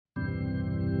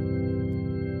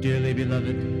Dearly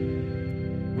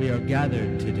beloved, we are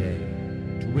gathered today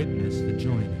to witness the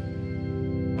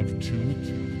joining of two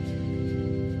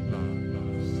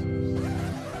loves.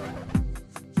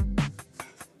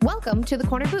 Welcome to the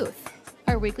Corner Booth.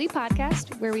 Our weekly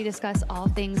podcast where we discuss all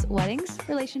things weddings,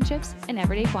 relationships, and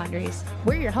everyday quandaries.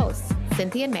 We're your hosts,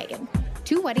 Cynthia and Megan,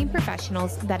 two wedding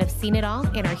professionals that have seen it all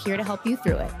and are here to help you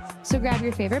through it. So grab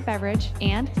your favorite beverage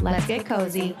and let's get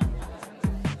cozy.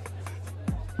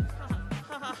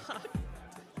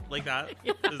 Like that?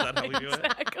 Is that how we do it?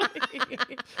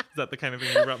 Exactly. Is that the kind of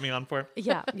thing you brought me on for?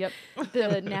 Yeah, yep.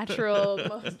 The natural,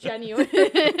 most genuine.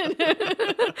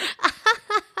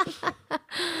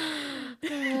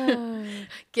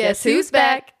 Guess who's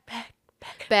back?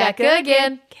 Back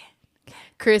again.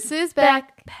 Chris is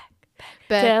back.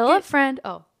 Tell a friend.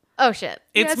 Oh shit.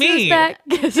 It's Guess me. Who's back?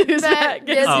 Guess who's back?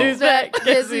 Guess Oh. who's back?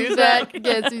 Guess who's back?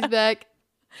 Guess who's back?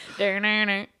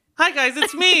 Hi guys,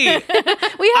 it's me.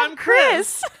 We have I'm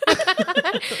Chris.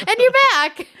 And you're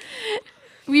back.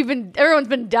 Everyone's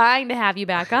been dying to have you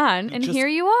back on, and here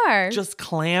you are. Just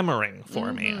clamoring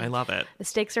for me. I love it. The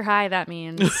stakes are high. That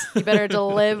means you better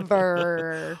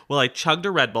deliver. Well, I chugged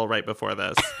a Red Bull right before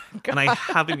this, and I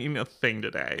haven't eaten a thing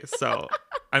today, so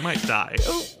I might die.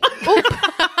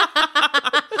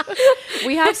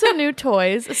 We have some new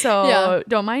toys, so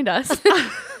don't mind us.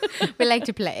 We like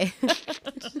to play.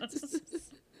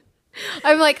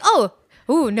 I'm like, oh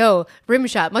no, rim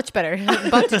shot, much better. I'm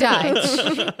about to die.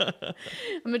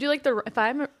 I'm gonna do if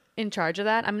I'm in charge of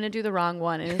that, I'm gonna do the wrong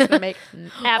one, and it's gonna make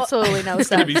absolutely no It's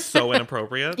going to sense. be so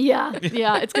inappropriate. Yeah.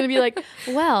 It's gonna be like,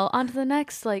 well, on to the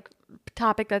next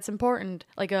topic that's important,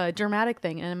 like a dramatic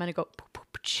thing, and I'm gonna go,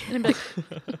 and I'm like,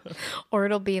 Or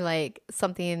it'll be like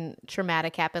something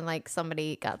traumatic happened, like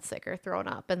somebody got sick or thrown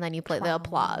up, and then you play the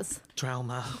applause.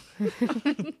 Trauma.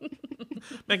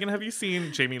 Megan, have you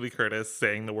seen Jamie Lee Curtis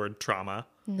saying the word trauma?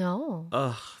 No.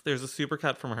 Ugh, there's a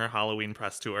supercut from her Halloween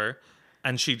press tour,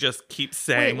 and she just keeps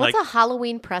Wait, saying what's a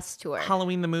Halloween press tour?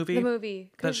 Halloween the movie the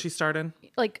that she starred in.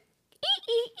 like.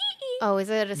 Oh, is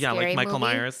it a Yeah, scary like Michael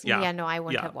movie? Myers. Yeah. Yeah, no, I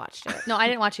wouldn't Yeah. have watched it. No, I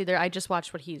didn't watch either. I just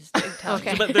watched what he's telling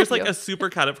Okay. me. But there's like a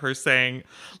supercut of her saying,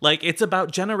 like, it's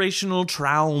about generational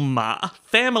trauma,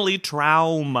 family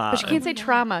trauma. But she can't say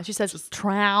trauma. She says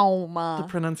trauma. The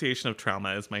pronunciation of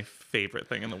trauma is my favorite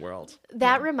thing in the world.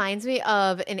 That reminds me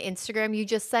of an Instagram you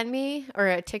just sent me, or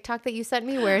a TikTok that you sent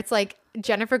me, where it's like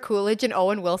Jennifer Coolidge and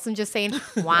Owen Wilson just saying,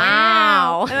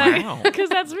 wow. Wow. Because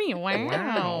that's me.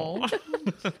 Wow.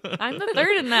 I'm the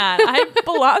third in that. I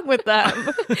belong with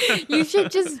them. You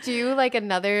should just do like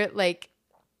another, like,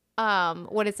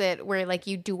 what is it, where like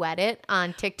you duet it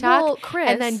on TikTok, Well, Chris-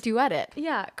 and then duet it.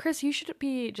 Yeah, Chris, you should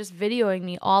be just videoing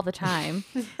me all the time,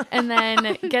 and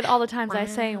then get all the times I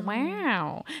say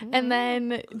 "wow," and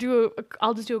then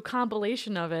I'll just do a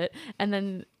compilation of it, and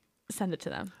then send it to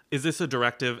them. Is this a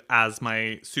directive as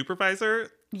my supervisor?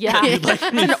 Yeah. You'd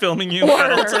like me filming you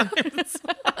at all times?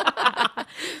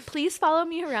 Please follow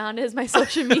me around as my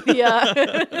social media.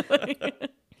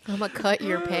 I'm gonna cut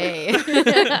your pay.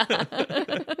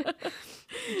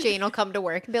 Jane will come to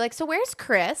work and be like, so where's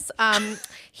Chris?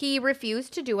 He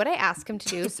refused to do what I asked him to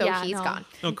do, so Yeah, he's no. gone.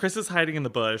 No, Chris is hiding in the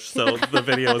bush, so the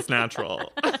video is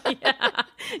natural.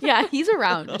 Yeah, he's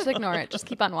around. Just ignore it. Just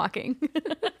keep on walking.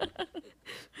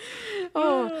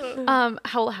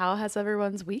 How has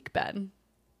everyone's week been?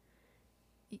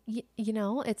 You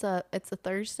know, it's a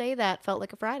Thursday that felt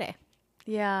like a Friday.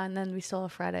 Yeah, and then we still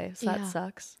have Friday, so Yeah. that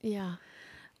sucks. Yeah.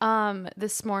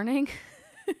 This morning,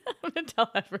 I'm gonna tell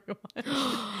everyone.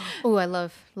 Oh, I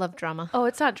love drama. Oh,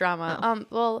 it's not drama.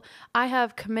 Well, I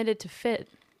have committed to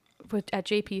at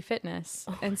JP Fitness,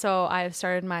 and so I have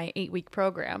started my 8-week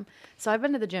program. So I've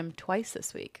been to the gym twice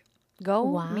this week.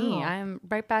 Go me! I'm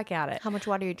right back at it. How much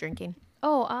water are you drinking?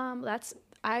 Oh, this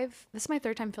is my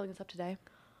third time filling this up today.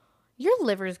 Your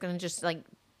liver is gonna just like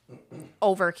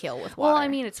overkill with water. Well, I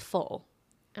mean it's full,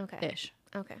 okay, ish.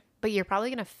 okay, but you're probably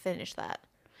gonna finish that.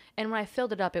 And when I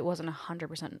filled it up, it wasn't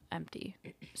 100% empty.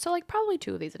 So like probably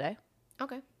 2 of these a day,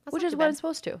 Okay, that's which not is too what bad. I'm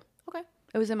supposed to. Okay.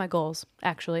 It was in my goals,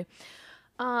 actually.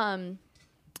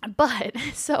 But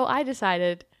so I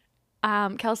decided,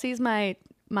 Kelsey's my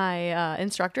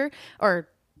instructor, or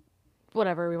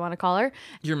whatever we want to call her,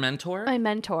 Your mentor? my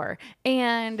mentor.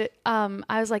 And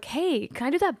I was like, hey, can I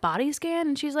do that body scan?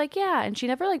 And she's like, yeah. And she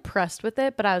never like pressed with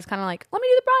it, but I was kind of like, let me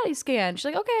do the body scan. She's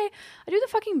like, okay. I do the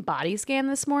fucking body scan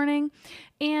this morning.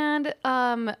 And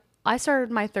I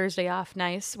started my Thursday off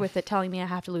nice with it telling me I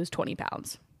have to lose 20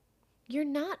 pounds. You're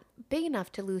not big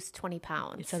enough to lose 20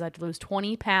 pounds. It says I have to lose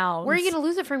 20 pounds. Where are you going to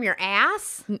lose it from your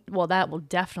ass? Well, that will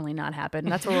definitely not happen.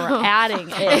 That's where we're adding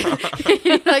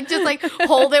it. Like just like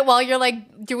hold it while you're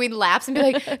like doing laps and be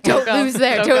like, don't lose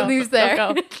there, don't lose there.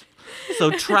 Don't go.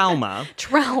 So trauma.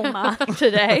 Trauma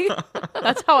today.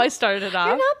 That's how I started off.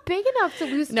 You're not big enough to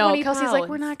lose 20 No, pounds. Kelsey's like,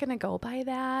 we're not going to go by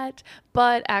that.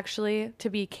 But actually, to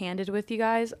be candid with you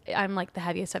guys, I'm like the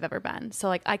heaviest I've ever been. So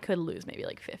like I could lose maybe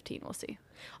like 15. We'll see.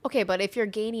 Okay, but if you're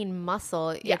gaining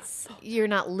muscle, you're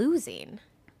not losing.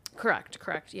 Correct.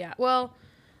 Yeah. Well,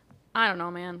 I don't know,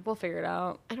 man. We'll figure it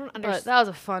out. I don't But understand. that was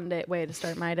a fun way to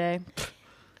start my day.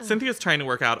 Cynthia's trying to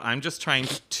work out. I'm just trying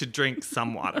to drink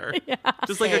some water.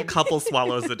 Just like a Same. couple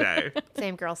swallows a day.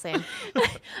 Same girl, same.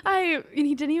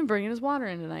 He didn't even bring in his water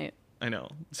in tonight. I know.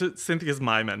 So Cynthia's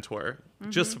my mentor.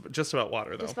 Just about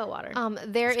water, though. Just about water.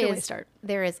 There That's a good way to is start.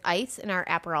 there is ice in our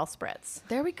Aperol spritz.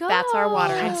 There we go. That's our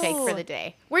water intake for the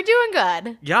day. We're doing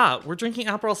good. Yeah, we're drinking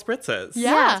Aperol spritzes.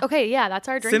 Yeah. Okay, yeah, that's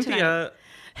our drink tonight. Cynthia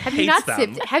Have hates you not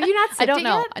them. sipped? Have you not sipped I don't it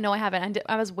know. yet? No, I haven't.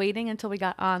 I was waiting until we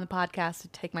got on the podcast to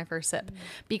take my first sip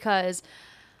because.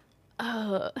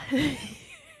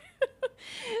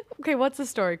 Okay, what's the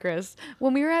story, Chris?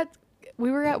 When we were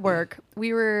at work,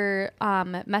 we were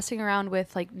messing around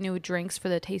with like new drinks for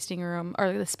the tasting room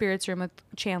or the spirits room with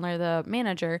Chandler, the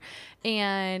manager,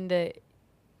 and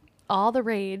all the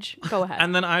rage. Go ahead.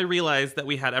 And then I realized that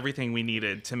we had everything we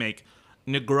needed to make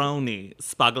Negroni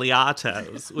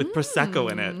spagliatos with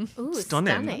Prosecco in it. Ooh,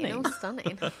 Stunning. Oh,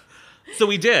 stunning. So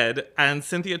we did, and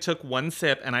Cynthia took one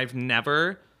sip, and I've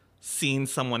never seen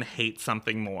someone hate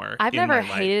something more. I've in never my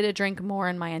life. hated a drink more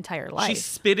in my entire life. She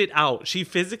spit it out. She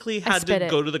physically had spit to it.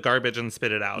 go to the garbage and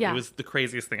spit it out. Yeah. It was the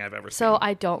craziest thing I've ever so seen.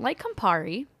 I don't like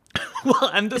Campari.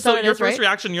 Well, and Is so that what it your is, first right?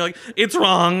 reaction, you're like, it's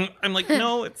wrong. I'm like,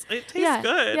 no, it tastes Yeah.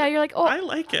 good. Yeah, you're like, oh, I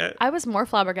like it. I was more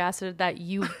flabbergasted that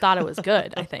you thought it was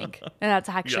good, I think. And that's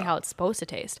actually Yeah. how it's supposed to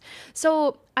taste.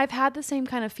 So I've had the same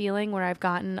kind of feeling where I've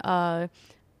gotten a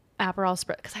Aperol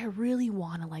Spritz because I really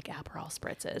want to like Aperol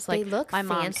Spritzes. Like They look my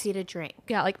mom's- fancy to drink.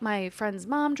 Yeah, like my friend's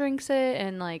mom drinks it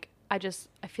and like I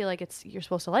feel like you're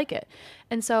supposed to like it.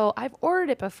 And so I've ordered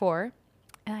it before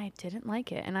and I didn't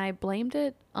like it. And I blamed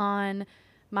it on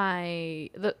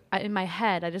in my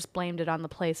head, I just blamed it on the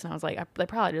place and I was like, they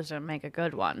probably just didn't make a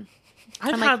good one.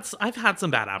 I've had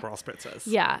some bad Aperol spritzes.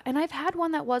 Yeah, and I've had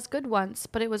one that was good once,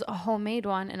 but it was a homemade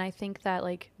one, and I think that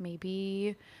like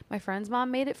maybe my friend's mom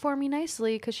made it for me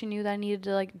nicely because she knew that I needed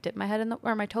to like dip my head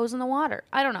or my toes in the water.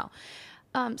 I don't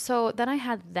know. So then I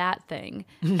had that thing,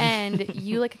 and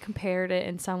you like compared it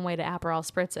in some way to Aperol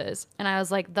spritzes, and I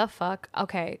was like, the fuck?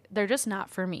 Okay, they're just not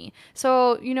for me.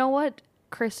 So you know what?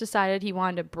 Chris decided he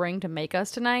wanted to bring to make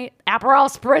us tonight Aperol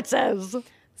spritzes.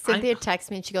 Cynthia texts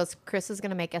me and she goes, Chris is going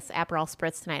to make us Aperol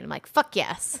Spritz tonight. I'm like, fuck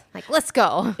yes. Like, let's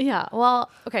go. Yeah, well,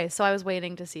 okay, so I was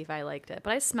waiting to see if I liked it,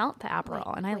 but I smelt the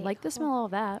Aperol, and I wait, like the smell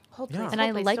of that. Hold, Yeah. please. And hold,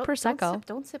 I please. like Don't Prosecco.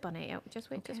 Don't sip on it yet.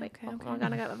 Just wait. Okay. Oh, I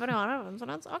gotta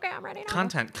okay, I'm ready now.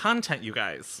 Content, you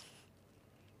guys.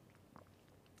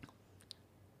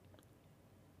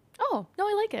 Oh, no,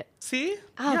 I like it. See?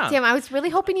 Oh, Yeah. damn. I was really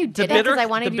hoping you The did it because bitter, I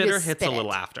wanted the you bitter to hits spit a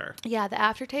little it. after. Yeah, the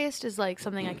aftertaste is like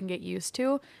something I can get used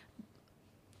to.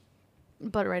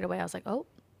 But right away I was like, oh,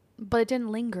 but it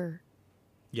didn't linger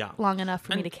Yeah. long enough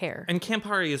for me to care. And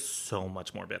Campari is so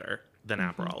much more bitter than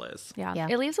Aperol is. Yeah. Yeah.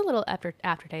 It leaves a little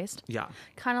aftertaste. Yeah.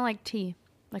 Kind of like tea,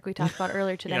 like we talked about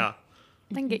earlier today. Yeah.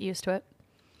 I can get used to it.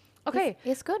 Okay.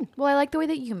 It's good. Well, I like the way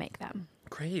that you make them.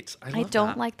 Great. I I love don't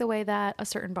that. like the way that a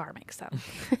certain bar makes them.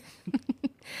 The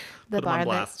Put 'em on bar that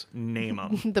blast. Name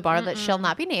them. the bar that shall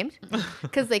not be named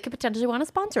because they could potentially want to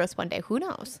sponsor us one day. Who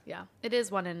knows? Yeah. It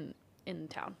is one in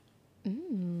town.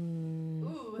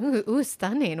 Ooh,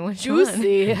 stunning. Which one?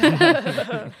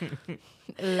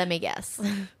 Let me guess.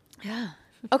 Yeah.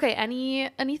 Okay,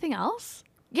 anything else?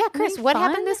 Yeah, Chris, Anything what fun?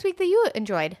 happened this week that you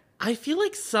enjoyed? I feel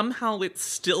like somehow it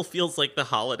still feels like the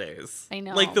holidays. I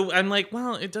know. I'm like,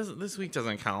 well, it doesn't. This week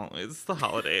doesn't count. It's the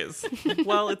holidays.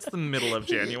 Well, it's the middle of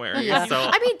January. Yeah. So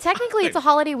I mean, technically, it's a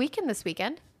holiday weekend this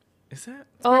weekend. is it?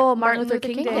 Oh, Martin Luther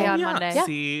King Day on Yeah. Monday. Yeah,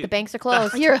 See, the banks are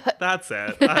closed. That's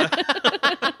it.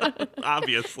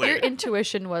 Obviously. Your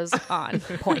intuition was on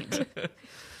point.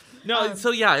 No, so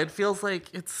yeah, it feels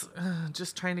like it's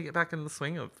just trying to get back in the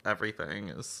swing of everything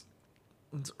is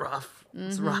it's rough.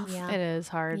 It's rough. Yeah. It is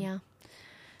hard. Yeah.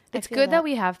 It's feel good that that.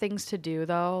 we have things to do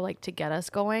though, like to get us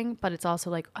going. But it's also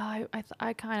like, oh,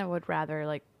 I kind of would rather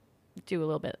like do a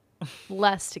little bit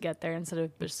less to get there instead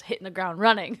of just hitting the ground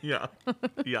running. Yeah.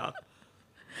 Yeah.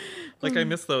 Like I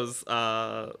miss those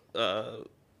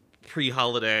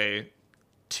pre-holiday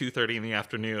 2:30 in the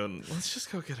afternoon. Let's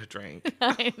just go get a drink.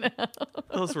 I know.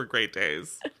 Those were great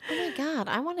days. Oh my God.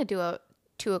 I want to do a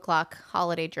 2:00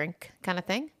 holiday drink kind of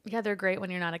thing. Yeah, they're great when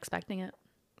you're not expecting it.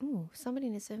 Ooh, somebody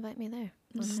needs to invite me there.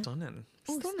 Stunning.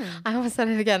 I almost said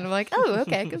it again. I'm like, oh,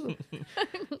 okay, cool.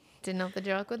 Didn't know if the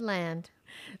joke would land.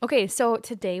 Okay, so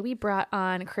today we brought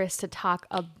on Chris to talk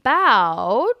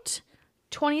about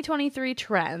 2023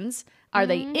 trends. Are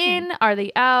they in? Are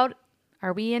they out?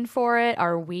 Are we in for it?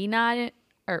 Are we not?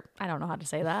 Or I don't know how to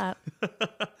say that.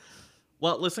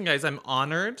 Well, listen, guys, I'm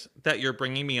honored that you're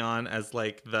bringing me on as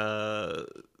like the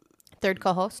Third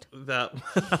co-host. but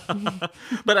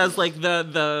as like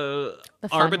the fun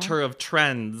arbiter of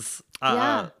trends.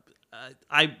 Yeah.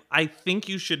 I think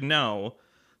you should know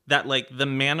that like the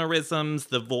mannerisms,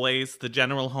 the voice, the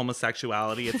general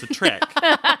homosexuality, it's a trick.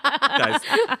 Guys,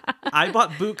 I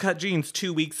bought bootcut jeans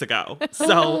 2 weeks ago.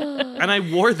 And I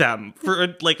wore them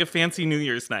for like a fancy New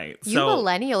Year's night. You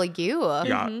millennial, you.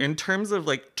 Yeah, in terms of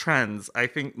like trends, I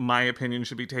think my opinion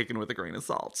should be taken with a grain of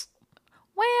salt.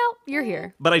 Well, you're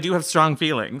here. But I do have strong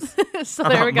feelings So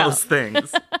there we about go. most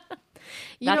things.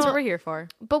 That's what we're here for.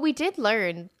 But we did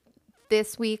learn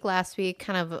this week, last week,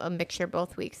 kind of a mixture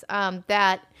both weeks,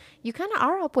 that you kind of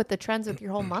are up with the trends with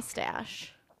your whole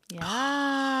mustache.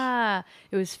 Yeah.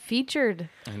 It was featured.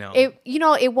 I know.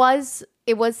 It was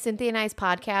Cynthia and I's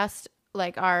podcast,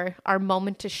 like our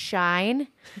moment to shine,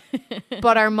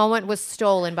 but our moment was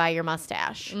stolen by your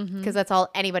mustache because that's all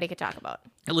anybody could talk about.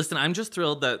 Listen, I'm just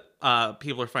thrilled that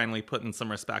people are finally putting some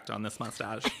respect on this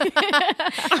mustache.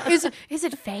 Is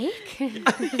it fake?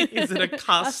 Is it a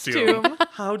costume?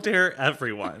 How dare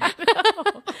everyone?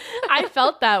 I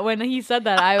felt that when he said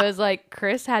that. I was like,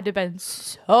 Chris had to have been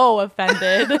so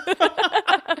offended.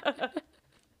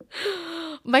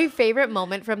 My favorite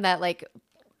moment from that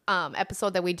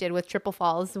episode that we did with Triple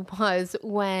Falls was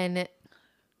when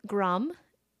Grum,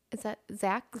 is that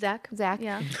Zach?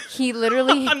 Yeah. He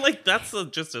literally. I'm like, that's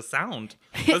just a sound.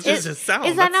 That's just a sound.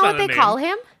 Is that That's not what a they name. call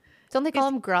him? Don't they call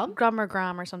him Grum? Grum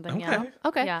or something. Okay. Yeah.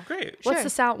 Okay. Yeah. Great. What's Sure. the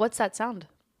sound? What's that sound?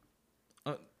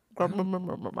 I don't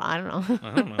know. I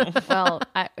don't know. Well,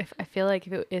 I feel like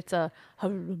if it's a,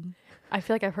 I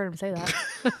feel like I've heard him say that.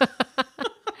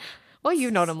 Well,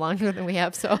 you've known him longer than we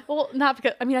have, so. Well, not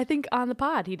because I think on the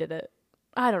pod he did it.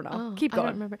 I don't know. Keep I don't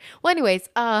going. remember. Well, anyways,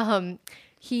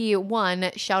 he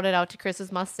shouted out to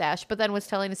Chris's mustache, but then was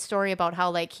telling a story about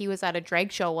how like he was at a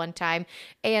drag show one time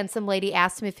and some lady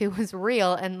asked him if it was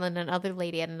real, and then another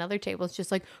lady at another table was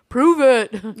just like, prove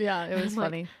it. Yeah, it was I'm like,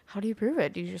 funny. how do you prove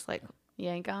it? You just like,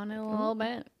 Yank on it a little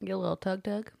bit. Get a little tug.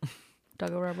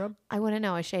 Tug a rub. I wouldn't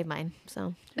know. I shaved mine,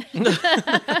 so.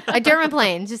 I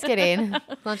dermaplane. Just kidding.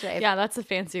 Don't shave. Yeah, that's a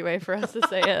fancy way for us to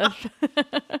say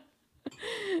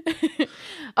it.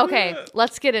 Okay,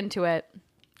 let's get into it.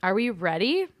 Are we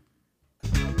ready?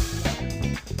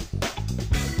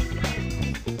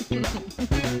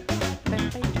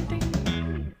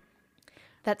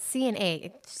 That C and A,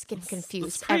 it just gets confused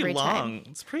It's pretty every long. time.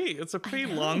 It's a pretty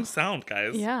long sound,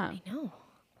 guys. Yeah. I know.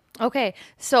 Okay,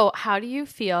 so how do you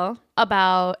feel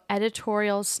about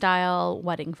editorial style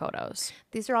wedding photos?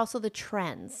 These are also the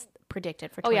trends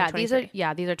predicted for Oh yeah,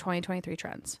 2023. these are 2023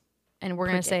 trends. And we're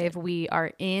going to say if we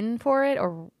are in for it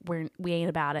or we ain't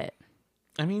about it.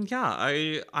 I mean,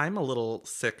 yeah, I'm a little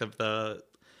sick of the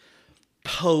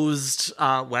posed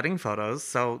wedding photos.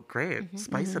 So great.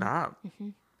 Spice it up.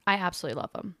 I absolutely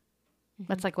love them.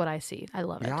 That's like what I see. I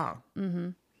love it. Yeah.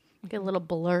 Get a little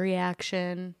blurry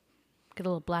action. Get a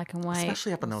little black and white.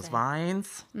 Especially up in those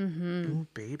vines. Ooh,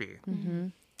 baby.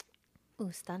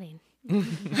 Ooh, stunning.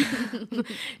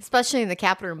 Especially in the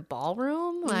Capitol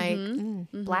Ballroom, like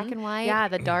black and white. Yeah,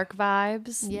 the dark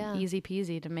vibes. Yeah. Easy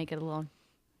peasy to make it a little.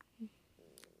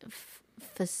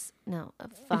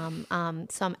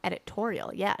 Some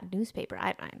editorial. Yeah, newspaper.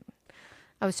 I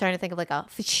was trying to think of like a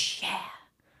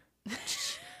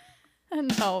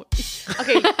No.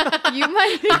 Okay, you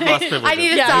might. Lost privileges. I need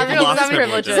to Yeah, stop. you've lost Some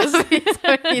privileges.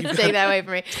 Somebody needs to take that away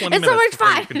from me. 20 It's so minutes much before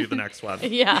fun. you can do the next one.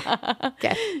 Yeah.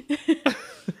 Okay.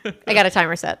 I got a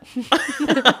timer set.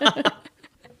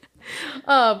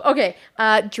 Okay.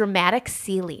 Dramatic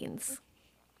ceilings.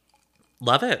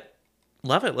 Love it.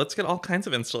 Love it. Let's get all kinds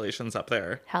of installations up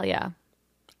there. Hell yeah.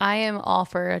 I am all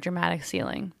for a dramatic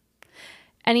ceiling.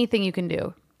 Anything you can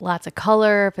do. Lots of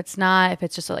color. If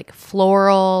it's just like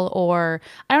floral or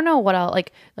I don't know what else,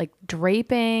 like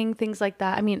draping, things like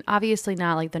that. I mean, obviously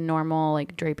not like the normal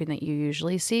like draping that you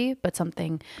usually see, but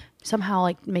somehow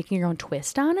like making your own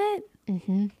twist on it.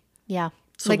 Yeah.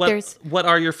 So what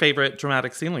are your favorite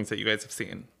dramatic ceilings that you guys have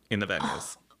seen in the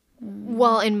venues?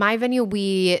 Well, in my venue,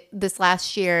 this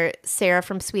last year, Sarah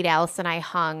from Sweet Alice and I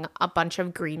hung a bunch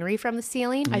of greenery from the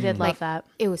ceiling. I did love that.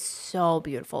 It was so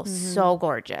beautiful, so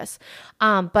gorgeous.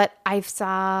 But I've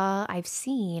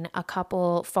seen a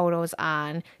couple photos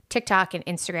on TikTok and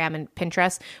Instagram and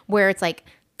Pinterest where it's like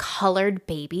colored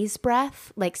baby's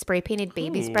breath, like spray painted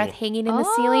baby's breath hanging in the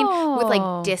ceiling with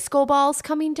like disco balls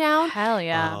coming down. Hell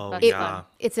yeah. Oh, That's yeah. fun.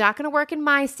 It's not going to work in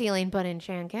my ceiling, but in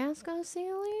Chankaska's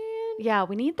ceiling. Yeah,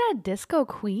 we need that disco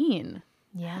queen.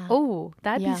 Yeah. Oh,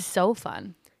 that'd Yeah. be so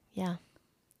fun. Yeah.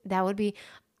 That would be.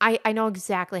 I know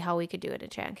exactly how we could do it in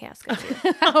Chankaska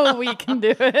too. Oh, we can do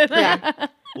it. Yeah.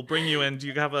 We'll bring you in. Do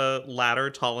you have a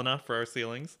ladder tall enough for our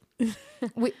ceilings?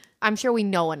 I'm sure we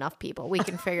know enough people. We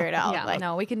can figure it out. Yeah, like,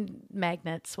 no, we can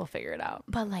magnets. We'll figure it out.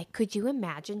 But like, could you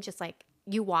imagine just like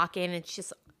you walk in and it's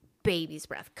just baby's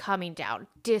breath coming down,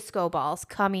 disco balls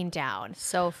coming down.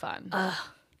 So fun.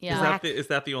 Yeah. Is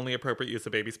that the only appropriate use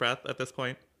of baby's breath at this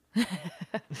point?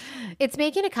 It's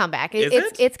making a comeback. Is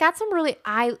it? It's got some really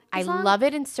I long- love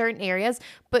it in certain areas,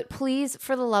 but please,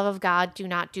 for the love of God, do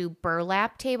not do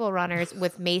burlap table runners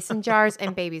with mason jars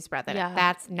and baby's breath in Yeah. it.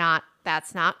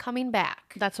 That's not coming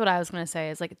back. That's what I was gonna say.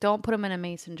 Is like, don't put them in a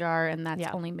mason jar, and that's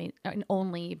Yeah.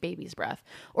 only baby's breath,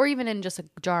 or even in just a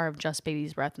jar of just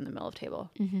baby's breath in the middle of the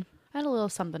table. Mm-hmm. I had a little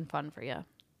something fun for you.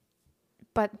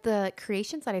 But the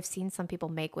creations that I've seen some people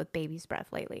make with baby's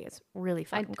breath lately is really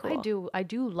fucking cool. I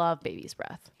do love baby's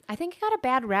breath. I think it got a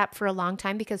bad rap for a long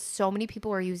time because so many people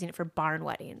were using it for barn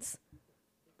weddings.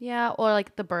 Yeah, or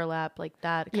like the burlap, like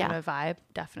that kind Yeah. of vibe.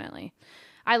 Definitely.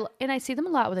 I see them a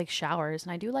lot with like showers,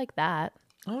 and I do like that.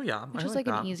 Oh yeah, Which is like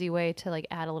an easy way to like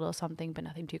add a little something, but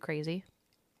nothing too crazy.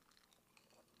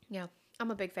 Yeah,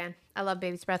 I'm a big fan. I love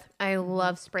baby's breath. I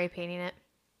love spray painting it.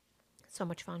 So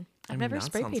much fun. I've never that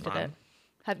spray sounds painted fun. it.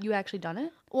 Have you actually done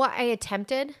it? Well, I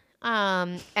attempted,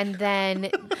 and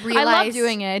then realized I love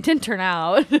doing it. It didn't turn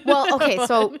out. Well, okay,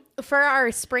 so for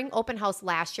our spring open house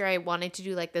last year, I wanted to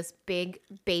do like this big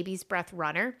baby's breath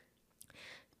runner.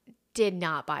 Did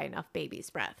not buy enough baby's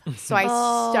breath. So I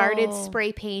started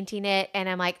spray painting it, and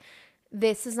I'm like,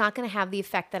 this is not going to have the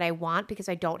effect that I want because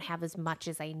I don't have as much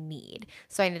as I need.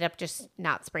 So I ended up just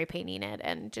not spray painting it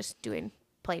and just doing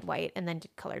plain white and then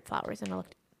did colored flowers, and it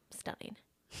looked stunning.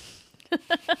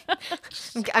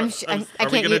 Are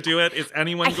we gonna do it? Is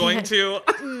anyone going to?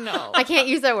 No. I can't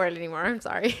use that word anymore. I'm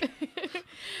sorry.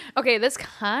 Okay, this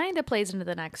kind of plays into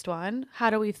the next one. How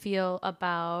do we feel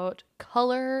about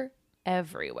color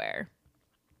everywhere?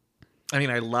 I mean,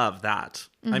 I love that.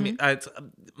 I mean,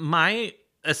 my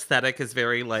aesthetic is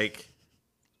very like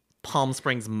Palm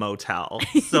Springs motel.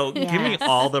 So give me Yes.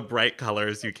 all the bright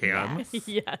colors you can.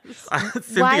 Yes.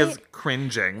 Cynthia's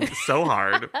cringing so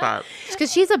hard, but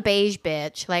Because she's a beige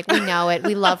bitch. Like, we know it.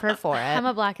 We love her for it. I'm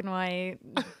a black and white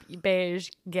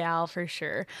beige gal for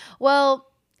sure. Well,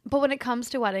 but when it comes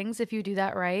to weddings, if you do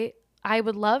that right, I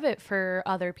would love it for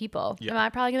other people. Yeah. Am I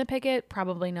probably going to pick it?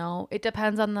 Probably no. It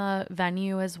depends on the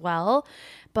venue as well.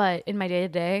 But in my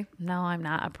day-to-day, no, I'm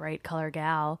not a bright color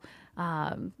gal.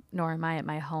 Nor am I at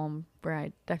my home where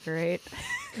I decorate.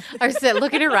 I said,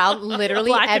 looking around, literally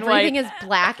Black and everything white. is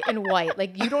black and white.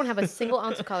 Like, you don't have a single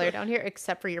ounce of color down here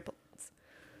except for your plants.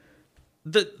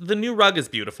 the new rug is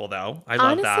beautiful though. I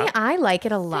love Honestly, that. I like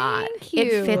it a lot. Thank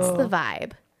It fits you. the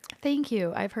vibe. Thank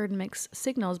you. I've heard mixed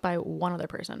signals by one other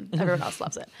person. Everyone else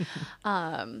loves it.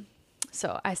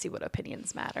 So I see what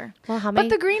opinions matter. Well, how many?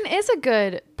 But the green is a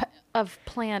good of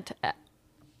plant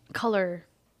color.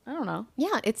 I don't know.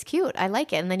 Yeah, it's cute. I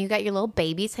like it. And then you got your little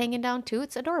babies hanging down too.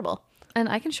 It's adorable. And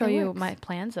I can show It you works. my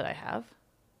plans that I have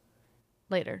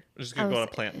later. We're just gonna go on a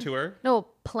plant tour. No,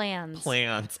 plans.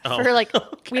 Plants. Oh, For like,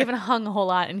 okay. we haven't hung a whole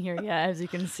lot in here yet, as you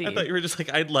can see. I thought you were just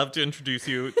like, I'd love to introduce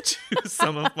you to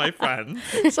some of my friends.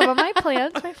 Some of my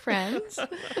plants, my friends.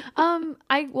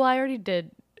 I already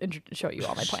did show you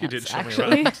all my plants. She did show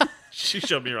actually. me around. She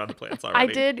showed me around the plants I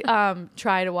already. did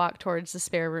try to walk towards the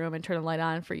spare room and turn the light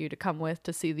on for you to come with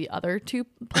to see the other two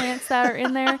plants that are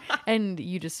in there, and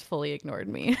you just fully ignored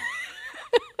me.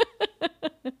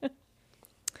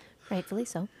 Rightfully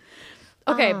so.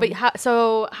 Okay, but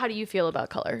how do you feel about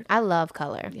color? I love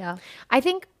color. Yeah. I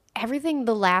think everything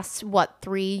the last,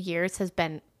 3 years has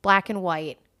been black and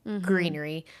white,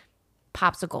 greenery,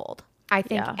 pops of gold. I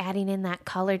think Yeah. adding in that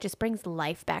color just brings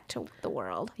life back to the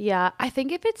world. Yeah, I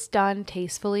think if it's done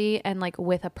tastefully and like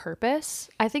with a purpose,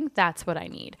 I think that's what I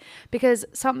need. Because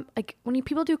when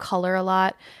people do color a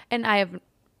lot, and I have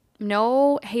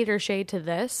no hate or shade to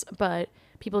this, but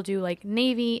people do like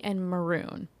navy and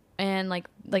maroon and like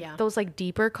Yeah. those like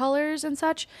deeper colors and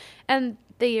such, and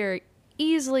they are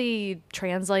easily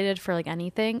translated for like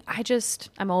anything.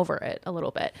 I'm over it a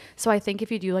little bit. So I think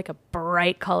if you do like a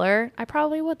bright color, I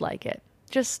probably would like it.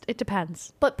 Just, it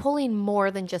depends. But pulling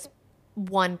more than just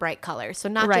one bright color. So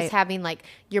not Right. just having like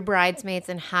your bridesmaids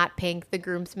in hot pink, the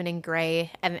groomsmen in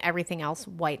gray, and everything else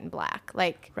white and black.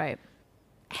 Like Right.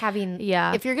 having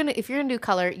Yeah. if you're gonna do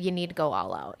color, you need to go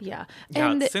all out. Yeah. Yeah,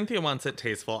 And Cynthia wants it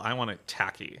tasteful. I want it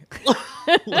tacky.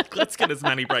 Like, let's get as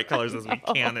many bright colors as we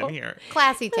can in here.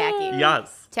 Classy tacky.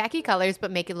 Yes. Tacky colors,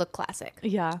 but make it look classic.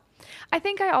 yeah. I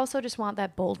think I also just want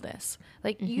that boldness.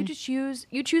 Like you choose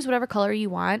whatever color you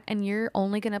want, and you're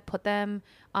only going to put them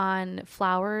on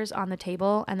flowers on the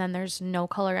table, and then there's no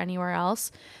color anywhere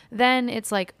else. Then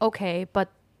it's like, okay, but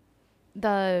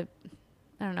I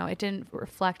don't know, it didn't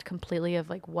reflect completely of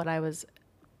like what I was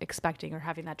expecting or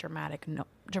having that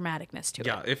dramaticness to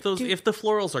Yeah, it. if the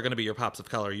florals are going to be your pops of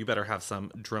color, you better have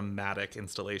some dramatic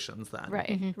installations then.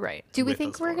 Right. Right. Do we With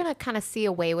think those we're florals. gonna kind of see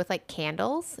away with like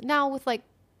candles now with like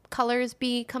colors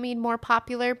becoming more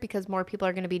popular because more people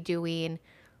are gonna be doing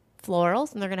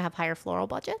florals and they're gonna have higher floral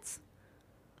budgets?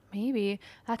 Maybe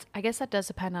I guess that does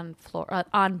depend on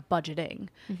on budgeting.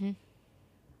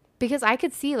 Because I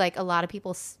could see like a lot of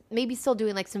people maybe still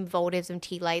doing like some votives and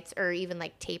tea lights or even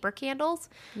like taper candles.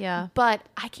 Yeah. But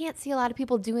I can't see a lot of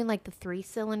people doing like the 3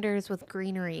 cylinders with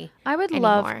greenery. I would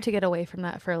anymore. love to get away from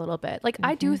that for a little bit. Like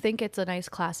I do think it's a nice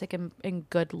classic and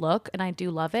good look, and I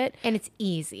do love it. And it's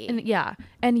easy. And yeah,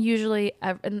 and usually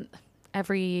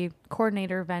every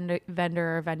coordinator,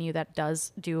 vendor, or venue that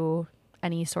does do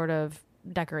any sort of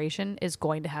decoration is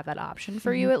going to have that option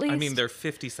for you at least. I mean, they're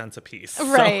 50 cents a piece. so-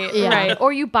 right, Yeah. right.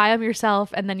 Or you buy them yourself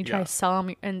and then you try Yeah. to sell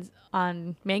them and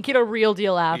on make it a real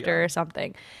deal after Yeah. or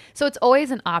something. So it's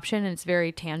always an option and it's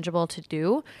very tangible to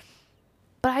do.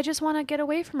 But I just want to get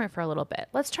away from it for a little bit.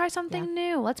 Let's try something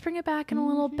new. Let's bring it back in a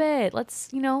little bit. Let's,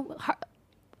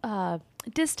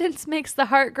 distance makes the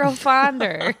heart grow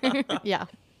fonder yeah.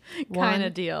 kind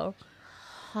of deal.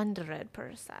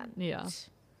 100%. Yeah.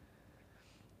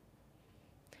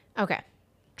 Okay.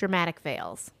 Dramatic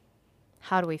veils.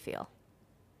 How do we feel?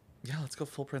 Yeah, let's go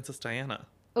full Princess Diana.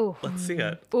 Oh, Let's see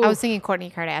it. I was thinking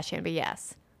Kourtney Kardashian, but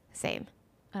yes. Same.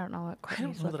 I don't know what I Kourtney's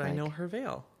don't know look that I like. know her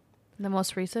veil. The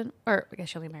most recent, or I guess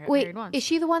she only married Wait, once. is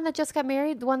she the one that just got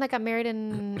married? The one that got married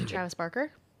in... Travis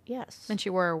Barker? Yes. And she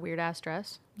wore a weird ass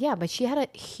dress. Yeah, but she had a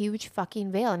huge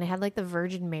fucking veil and it had like the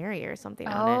Virgin Mary or something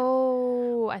on it.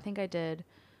 Oh, I think I did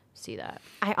see that.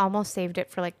 I almost saved it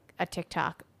for like a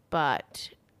TikTok, but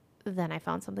then I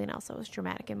found something else that was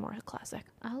dramatic and more classic.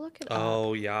 I'll look it up.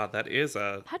 Oh, yeah, that is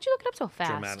a How'd you look it up so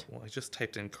fast? dramatic. Well, I just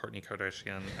typed in Kourtney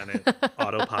Kardashian and it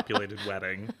auto-populated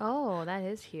wedding. Oh, that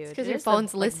is huge. 'cause It your is the,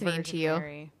 phone's like, listening Virgin to you.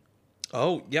 Mary.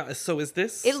 Oh, yeah, so is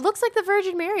this... It looks like the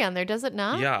Virgin Mary on there, does it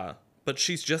not? Yeah, but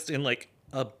she's just in like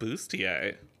a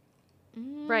bustier.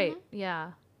 Right,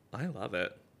 yeah. I love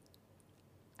it.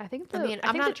 I think I the, mean, I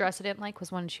I'm think the not- dress I didn't like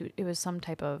was when it was some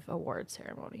type of award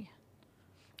ceremony.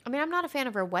 I mean, I'm not a fan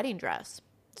of her wedding dress.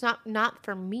 It's not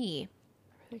for me,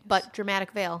 but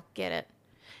dramatic veil, get it.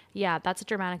 Yeah, that's a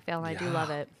dramatic veil, and I do love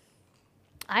Yeah. it.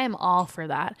 I am all for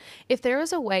that. If there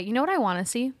was a way, you know what I want to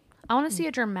see? I want to see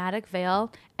a dramatic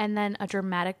veil and then a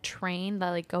dramatic train that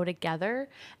like go together,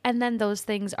 and then those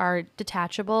things are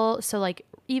detachable. So like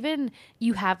even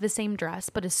you have the same dress,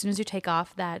 but as soon as you take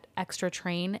off that extra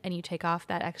train and you take off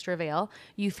that extra veil,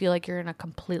 you feel like you're in a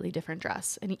completely different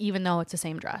dress, and even though it's the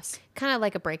same dress. Kind of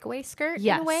like a breakaway skirt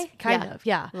Yes, in a way. kind Yeah. of.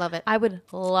 Yeah, Love it. I would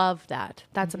love that.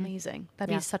 That's amazing.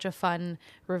 That'd Yeah. be such a fun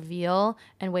reveal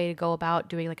and way to go about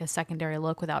doing like a secondary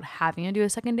look without having to do a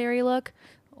secondary look,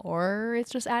 or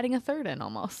it's just adding a third in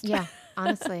almost. Yeah,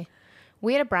 honestly.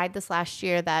 We had a bride this last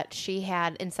year that she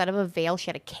had, instead of a veil, she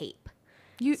had a cape.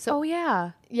 Oh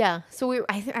yeah. Yeah. So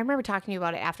I remember talking to you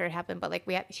about it after it happened, but like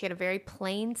she had a very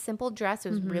plain, simple dress.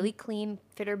 It was really clean,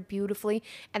 fit her beautifully,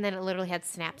 and then it literally had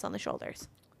snaps on the shoulders.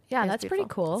 Yeah, It was that's pretty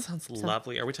beautiful. cool. Sounds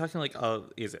lovely. Are we talking like,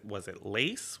 was it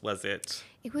lace? Was it...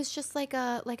 It was just like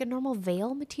a normal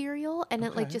veil material, and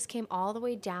it like just came all the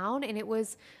way down, and it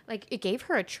was like it gave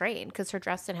her a train because her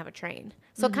dress didn't have a train.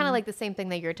 So kind of like the same thing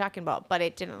that you were talking about, but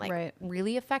it didn't like Right.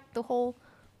 really affect the whole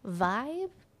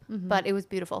vibe. But it was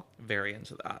beautiful. Very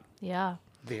into that. Yeah.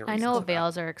 Very I know into that.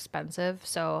 veils are expensive,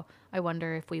 so I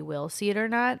wonder if we will see it or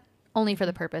not. Only for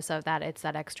the purpose of that it's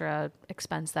that extra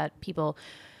expense that people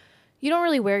you don't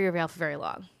really wear your veil for very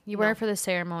long. You wear it for the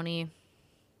ceremony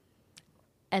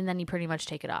and then you pretty much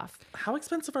take it off. How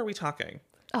expensive are we talking?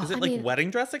 Oh, Is it I like mean,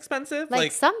 wedding dress expensive?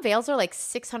 Like some veils are like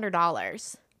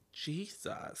 $600.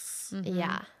 Jesus.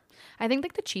 Yeah. I think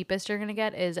like the cheapest you're gonna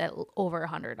get is at over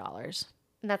 $100.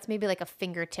 And that's maybe like a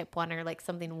fingertip one or like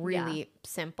something really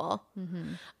simple.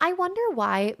 I wonder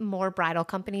why more bridal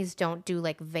companies don't do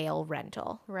like veil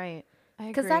rental. Right. I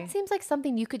agree. Because that seems like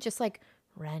something you could just like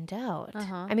rent out.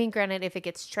 I mean, granted, if it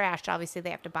gets trashed, obviously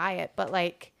they have to buy it. But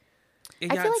like, Yeah,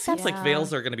 I feel it like seems that's... like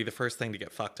veils are going to be the first thing to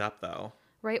get fucked up, though.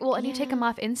 Right. Well, and you take them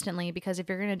off instantly because if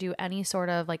you're going to do any sort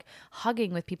of like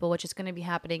hugging with people, which is going to be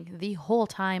happening the whole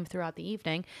time throughout the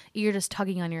evening, you're just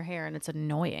tugging on your hair and it's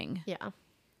annoying. Yeah.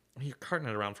 You're carting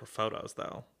it around for photos,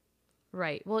 though.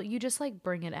 Right. Well, you just like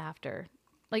bring it after.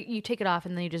 Like you take it off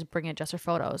and then you just bring it just for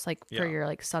photos, like for your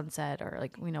like sunset or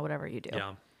like, whatever you do.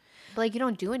 Yeah. But like, you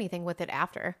don't do anything with it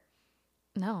after.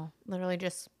 No. Literally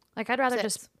just... Like I'd rather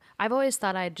Sits. just, I've always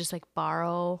thought I'd just like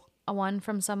borrow a one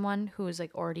from someone who's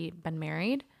like already been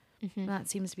married. And that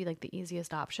seems to be like the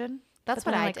easiest option. That's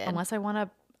But what then, I like, did. Unless I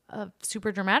want a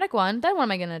super dramatic one, then what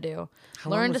am I going to do? How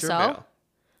long Learn to was your sew?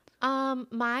 veil?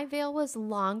 My veil was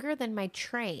longer than my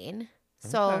train.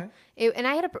 So, Okay. and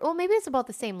I had maybe it's about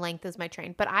the same length as my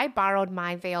train, but I borrowed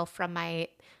my veil from my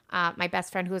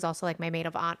best friend who was also like my maid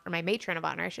of honor, or my matron of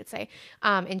honor, I should say.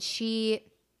 And she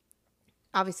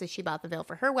bought the veil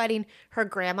for her wedding. Her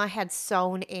grandma had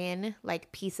sewn in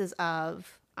like pieces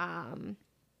of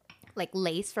like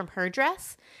lace from her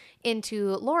dress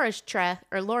into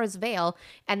Laura's veil,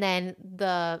 and then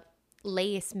the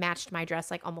lace matched my dress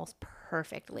like almost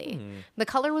perfectly. The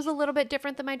color was a little bit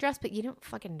different than my dress, but you don't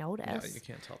fucking notice. Yeah, you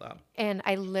can't tell that. And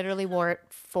I literally wore it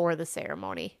for the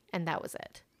ceremony, and that was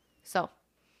it. So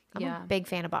I'm a big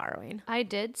fan of borrowing. I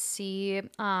did see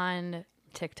on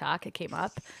TikTok, it came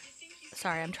up.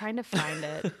 Sorry, I'm trying to find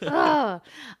it. Ugh.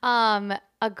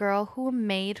 A girl who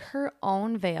made her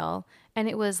own veil, and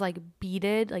it was like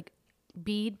beaded, like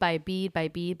bead by bead by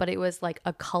bead, but it was like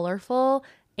a colorful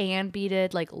and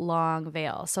beaded like long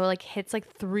veil. So it like hits like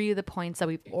 3 of the points that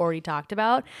we've already talked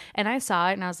about. And I saw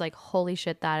it and I was like, holy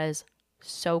shit, that is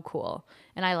so cool.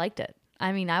 And I liked it.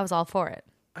 I mean, I was all for it.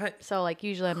 So like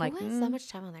usually I'm like, Who has that much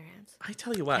time on their hands? I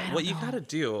tell you what you got to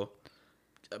do,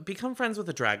 become friends with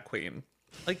a drag queen.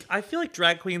 Like, I feel like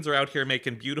drag queens are out here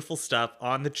making beautiful stuff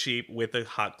on the cheap with a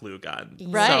hot glue gun.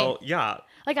 Right. So, yeah.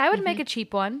 like I would make a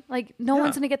cheap one. Like no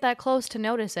one's going to get that close to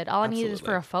notice it. All I need is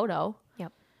for a photo.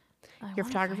 Yep. Your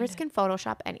photographers can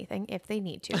Photoshop anything if they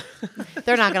need to.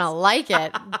 They're not going to like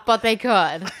it, but they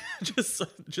could.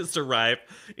 just arrive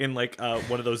in like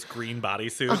one of those green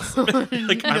bodysuits.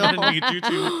 Like, I'm gonna need you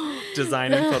to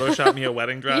design and Photoshop me a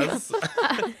wedding dress.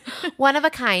 One of a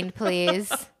kind,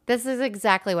 please. This is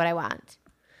exactly what I want.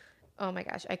 Oh my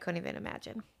gosh, I couldn't even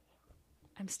imagine.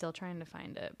 I'm still trying to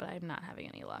find it, but I'm not having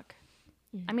any luck.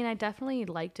 I mean, I definitely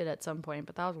liked it at some point,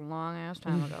 but that was a long ass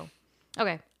time ago.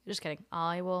 Okay, just kidding.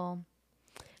 I will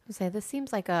Say this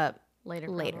seems like a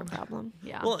later problem.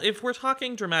 Yeah. Well, if we're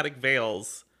talking dramatic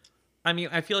veils, I mean,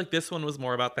 I feel like this one was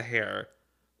more about the hair.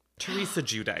 Teresa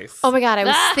Giudice. Oh my god, I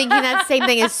was thinking that same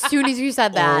thing as soon as you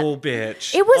said that. Oh,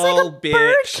 bitch. It was oh, like a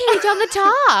bird cage on the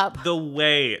top. The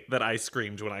way that I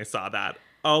screamed when I saw that.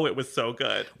 Oh, it was so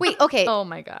good. Wait, okay. Oh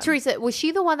my god. Teresa, was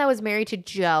she the one that was married to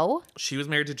Joe? She was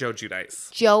married to Joe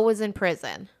Giudice. Joe was in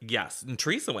prison. Yes, and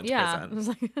Teresa went to Yeah. prison. I was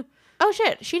like, Oh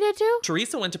shit, she did too?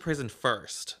 Teresa went to prison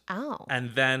first. Oh.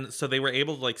 And then, so they were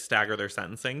able to like stagger their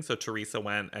sentencing. So Teresa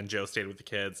went and Joe stayed with the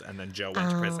kids. And then Joe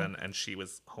went to prison and she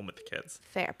was home with the kids.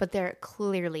 Fair, but they're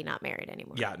clearly not married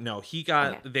anymore. Yeah, no,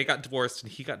 they got divorced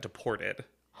and he got deported.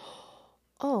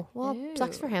 Oh, well,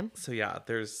 sucks for him. So yeah,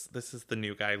 this is the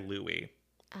new guy, Louis.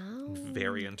 Oh.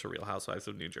 Very into Real Housewives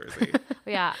of New Jersey.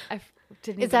 yeah, I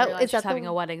didn't Is even that- realize is she's that having the-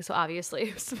 a wedding, so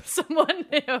obviously someone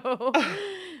new.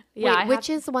 Yeah, Wait, which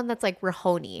is the one that's like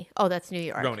Rahoney? Oh, that's New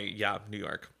York. Roni, yeah, New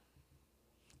York.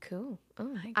 Cool. Oh,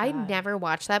 my I God. never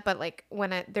watched that, but like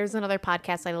there's another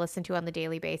podcast I listen to on the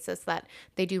daily basis that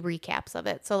they do recaps of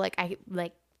it. So like I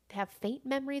like have faint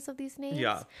memories of these names.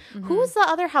 Yeah. Who's the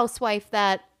other housewife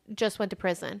that just went to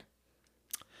prison?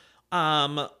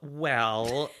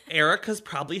 Well, Erica's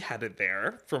probably headed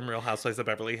there from Real Housewives of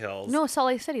Beverly Hills. no Salt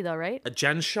Lake City though, right?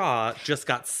 Jen Shaw just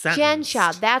got sentenced. Jen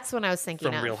Shaw. That's what I was thinking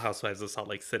from of. Real Housewives of Salt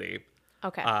Lake City.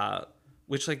 Okay.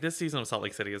 Which like this season of Salt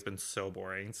Lake City has been so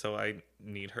boring, so I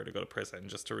need her to go to prison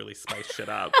just to really spice shit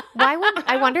up. I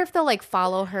wonder if they'll like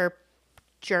follow her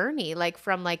journey, like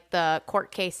from like the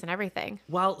court case and everything.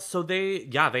 Well, so they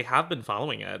have been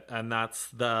following it, and that's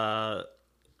the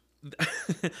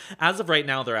as of right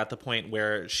now, they're at the point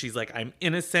where she's like, I'm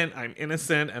innocent,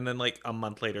 and then like a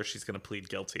month later she's gonna plead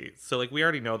guilty. So like we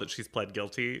already know that she's pled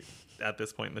guilty at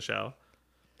this point in the show.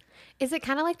 Is it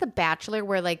kind of like The Bachelor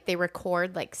where like they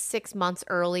record like 6 months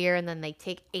earlier and then they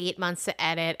take 8 months to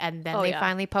edit and then they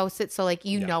finally post it? So like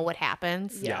you know what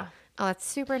happens. Yeah. Oh, that's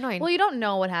super annoying. Well, you don't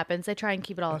know what happens. They try and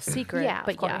keep it all a secret. Yeah, of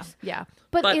but course. yeah.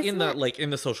 But it's in the not- in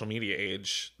the social media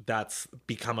age, that's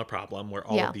become a problem where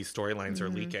all Yeah. of these storylines are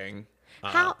leaking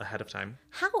How- ahead of time.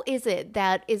 How is it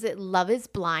Love is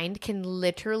Blind can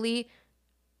literally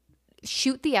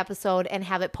shoot the episode and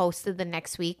have it posted the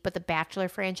next week, but the Bachelor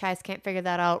franchise can't figure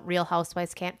that out. Real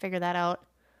Housewives can't figure that out.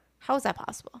 How is that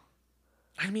possible?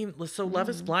 I mean, so Love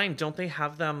is Blind, don't they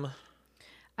have them?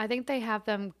 I think they have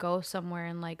them go somewhere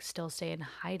and like still stay in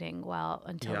hiding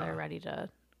until Yeah. they're ready to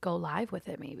go live with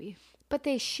it, maybe. But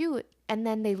they shoot and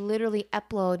then they literally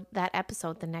upload that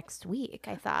episode the next week,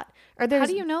 I thought. Or How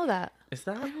do you know that? Is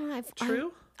that I don't know,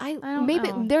 true? I don't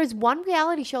maybe know. there's one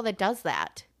reality show that does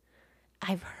that.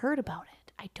 I've heard about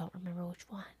it. I don't remember which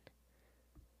one.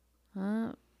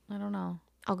 I don't know.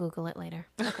 I'll Google it later.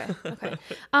 Okay.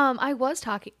 I was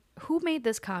talking. Who made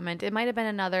this comment? It might have been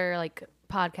another like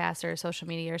podcast or social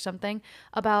media or something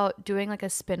about doing like a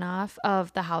spin-off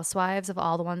of the housewives of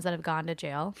all the ones that have gone to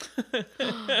jail.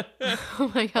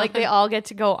 Oh my god! Like they all get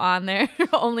to go on there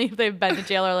only if they've been to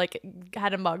jail or like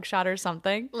had a mugshot or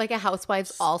something. Like a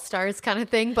Housewives All Stars kind of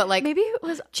thing, but like Maybe it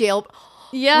was jail.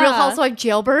 yeah. Real Housewife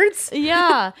jailbirds.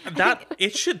 Yeah.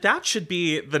 That should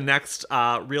be the next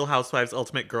Real Housewives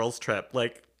Ultimate Girls Trip,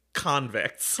 like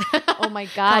convicts. Oh my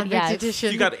god, Convict yes.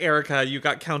 edition. You got Erica, you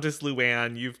got Countess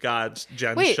Luann, you've got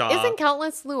Jen Wait, Shaw. isn't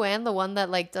Countless Luann the one that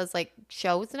like does like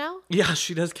shows now? Yeah,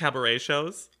 she does cabaret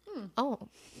shows. Oh,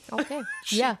 okay.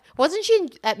 Yeah, wasn't she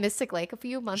at Mystic Lake a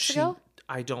few months ago?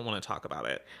 I don't want to talk about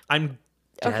it. I'm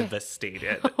Okay.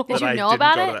 devastated. Did you I know didn't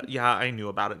about go it? to that. Yeah, I knew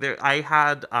about it. I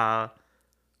had a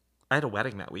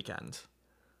wedding that weekend.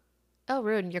 Oh,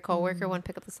 rude. Your coworker wouldn't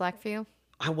pick up the slack for you.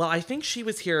 Well, I think she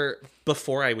was here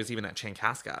before I was even at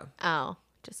Chankaska. Oh,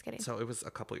 just kidding. So it was a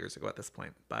couple years ago at this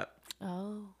point. But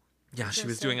Oh. yeah, she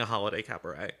was doing a holiday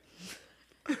cabaret.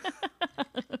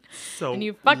 So And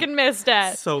you fucking missed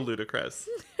it. so ludicrous.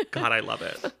 God, I love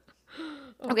it.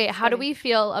 Okay, how do we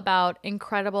feel about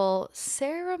incredible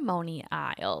ceremony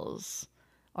aisles?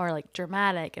 Or like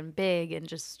dramatic and big and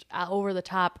just over the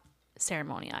top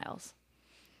ceremony aisles?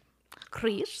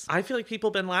 Chris? I feel like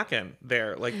people been lacking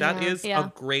there. Like that is Yeah. a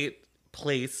great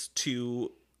place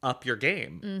to up your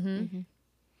game.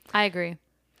 I agree.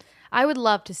 I would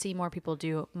love to see more people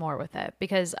do more with it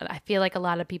because I feel like a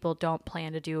lot of people don't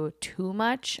plan to do too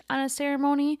much on a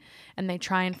ceremony and they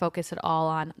try and focus it all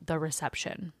on the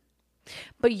reception.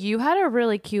 But you had a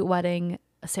really cute wedding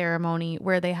ceremony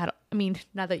where they had, I mean,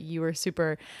 not that you were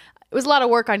super, it was a lot of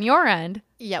work on your end.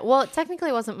 Yeah, well, it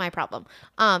technically wasn't my problem.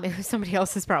 It was somebody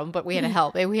else's problem, but we had to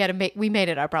help. We made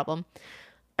it our problem.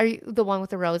 Are you the one with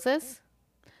the roses?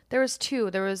 There was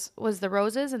two. There was the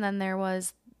roses and then there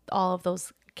was all of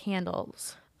those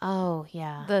candles. Oh,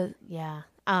 yeah. The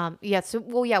A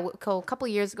couple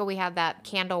of years ago we had that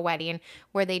candle wedding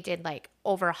where they did like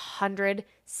over 100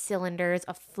 cylinders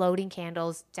of floating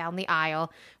candles down the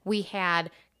aisle. We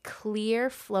had clear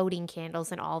floating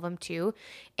candles in all of them too,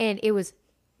 and it was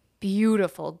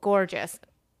beautiful, gorgeous.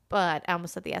 But I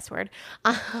almost said the S word.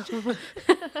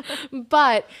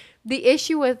 But the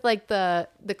issue with like the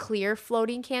clear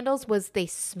floating candles was they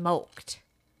smoked.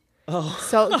 Oh.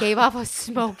 So it gave off a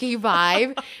smoky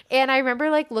vibe. And I remember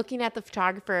like looking at the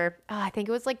photographer, I think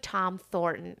it was like Tom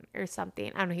Thornton or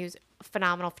something. I don't know. He was a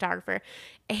phenomenal photographer.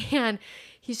 And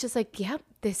he's just like, yep,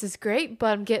 this is great. But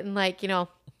I'm getting like,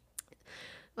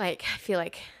 like I feel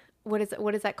like, what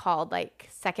is that called? Like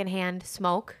secondhand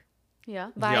smoke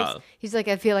yeah. vibes. Yeah. He's like,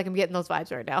 I feel like I'm getting those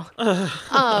vibes right now.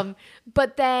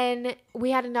 But then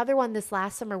we had another one this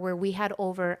last summer where we had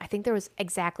over, I think there was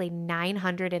exactly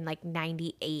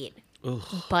 998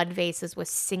 bud vases with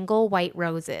single white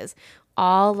roses,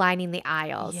 all lining the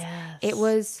aisles. Yes. It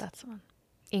was That's one.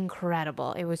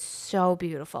 incredible. It was so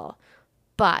beautiful.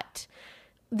 But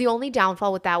the only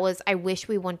downfall with that was I wish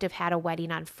we wouldn't have had a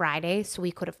wedding on Friday so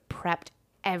we could have prepped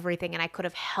everything and I could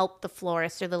have helped the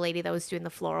florist or the lady that was doing the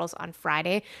florals on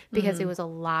Friday because it was a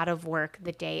lot of work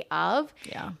the day of.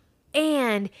 Yeah.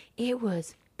 And it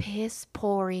was piss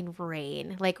pouring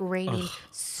rain, like raining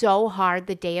so hard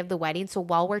the day of the wedding. So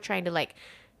while we're trying to like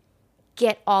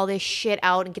get all this shit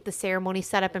out and get the ceremony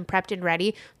set up and prepped and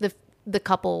ready, the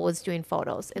couple was doing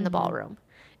photos in the ballroom.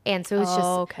 And so it was just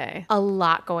a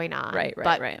lot going on. Right.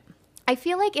 But I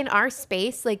feel like in our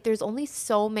space, like there's only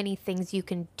so many things you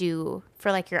can do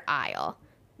for like your aisle.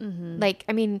 Like,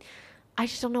 I mean, I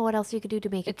just don't know what else you could do to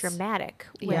make it dramatic.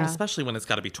 Yeah. Especially when it's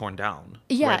got to be torn down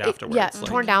Yeah, right afterwards.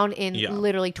 torn down in Yeah.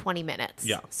 literally 20 minutes.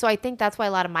 Yeah. So I think that's why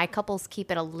a lot of my couples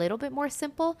keep it a little bit more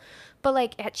simple. But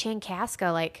like at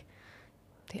Chankaska, like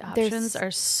The options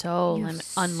are so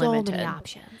unlimited. So many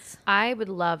options. I would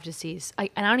love to see, and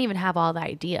I don't even have all the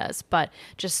ideas, but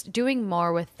just doing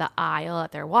more with the aisle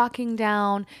that they're walking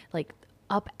down, like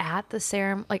up at the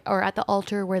ceremony, like, or at the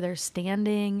altar where they're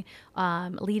standing,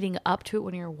 leading up to it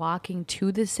when you're walking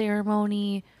to the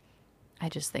ceremony. I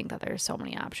just think that there's so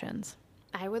many options.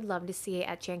 I would love to see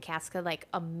at Chankaska like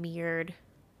a mirrored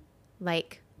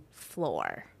like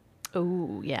floor.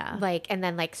 Oh, yeah. Like, and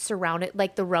then like surrounded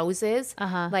like the roses.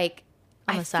 Like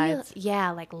on the sides.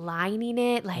 Yeah, like lining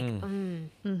it. Like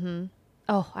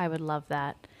Oh, I would love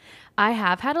that. I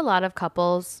have had a lot of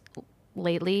couples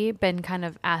lately been kind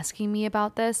of asking me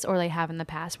about this, or they have in the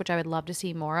past, which I would love to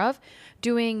see more of,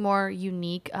 doing more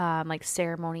unique like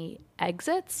ceremony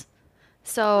exits.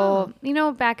 So,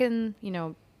 back in,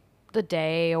 the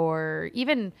day, or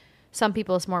even some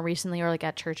people more recently, or like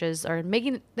at churches, or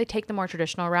they take the more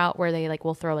traditional route where they like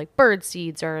will throw like bird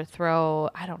seeds or throw,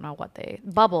 I don't know what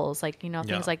bubbles, like,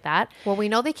 things like that. Well, we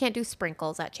know they can't do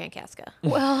sprinkles at Chankaska.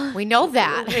 Well, we know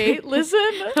that. Wait, listen.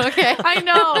 Okay. I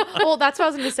know. Well, that's what I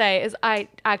was going to say is I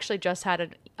actually just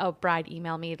had a bride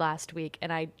email me last week,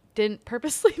 and I didn't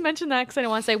purposely mention that because I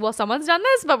didn't want to say, well, someone's done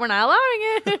this, but we're not allowing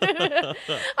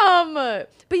it.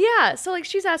 But yeah, so like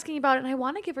she's asking about it, and I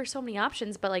want to give her so many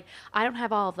options, but like I don't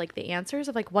have all of like the answers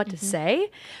of like what to say.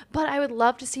 But I would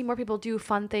love to see more people do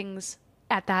fun things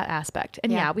at that aspect.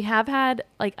 And yeah, we have had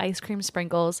like ice cream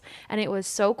sprinkles, and it was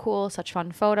so cool, such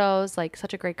fun photos, like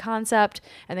such a great concept.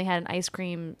 And they had an ice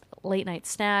cream late night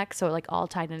snack, so it like all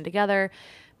tied in together.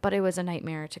 But it was a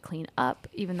nightmare to clean up,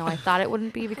 even though I thought it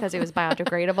wouldn't be because it was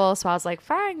biodegradable. So I was like,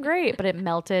 fine, great. But it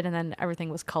melted, and then everything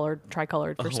was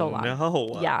tricolored for so long.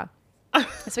 No. Yeah.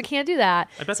 So we can't do that.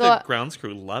 I bet the grounds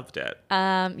crew loved it.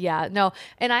 Yeah, no.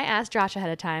 And I asked Josh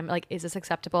ahead of time, like, is this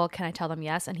acceptable? Can I tell them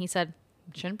yes? And he said,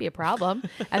 it shouldn't be a problem.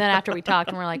 And then after we talked,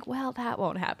 and we're like, well, that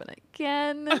won't happen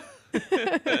again.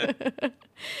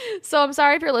 So I'm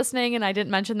sorry if you're listening and I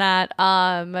didn't mention that.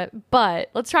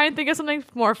 But let's try and think of something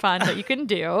more fun that you can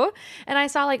do. And I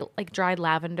saw like dried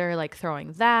lavender, like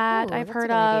throwing that. Ooh, I've that's heard a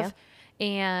good of. idea.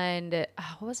 And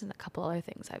what was a couple other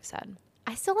things I've said?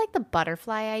 I still like the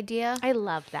butterfly idea. I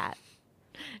love that.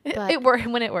 But It works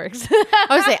when it works. I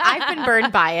would say I've been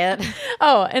burned by it.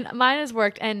 Oh, and mine has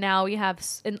worked. And now we have,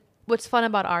 and what's fun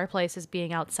about our place is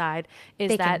being outside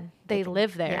is they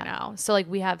live there now. So like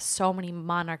we have so many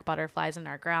monarch butterflies in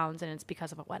our grounds, and it's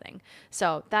because of a wedding.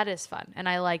 So that is fun. And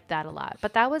I like that a lot.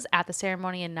 But that was at the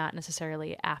ceremony and not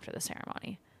necessarily after the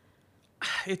ceremony.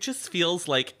 It just feels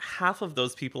like half of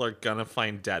those people are gonna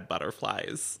find dead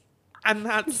butterflies. And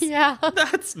that's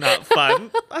not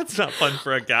fun. That's not fun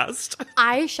for a guest.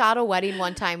 I shot a wedding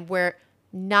one time where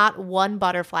not one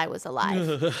butterfly was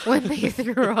alive when they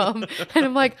threw them. And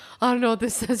I'm like, I don't know if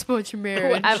this says much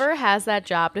marriage. Whoever has that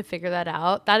job to figure that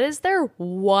out, that is their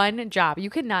one job.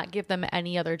 You cannot give them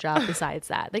any other job besides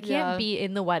that. They can't be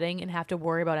in the wedding and have to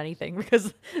worry about anything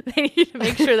because they need to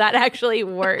make sure that actually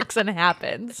works and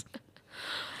happens.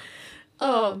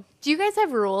 Do you guys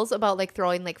have rules about like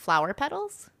throwing like flower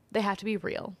petals? They have to be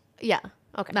real. Yeah.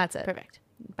 Okay. That's it. Perfect.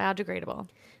 Biodegradable.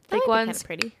 That Fake might be ones, kind of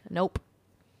pretty. nope.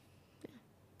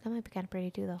 That might be kind of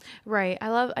pretty too, though. Right.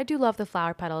 I do love the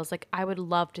flower petals. Like I would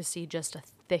love to see just a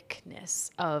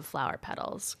thickness of flower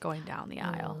petals going down the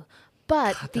aisle.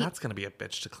 But That's gonna be a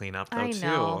bitch to clean up, though.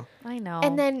 I know.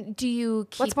 And then do you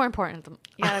keep... What's more important?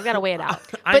 Yeah, I've got to weigh it out.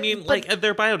 I mean,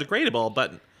 they're biodegradable,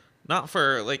 but not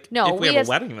for like if we have a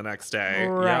wedding the next day.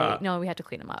 Right. Yeah. No, we have to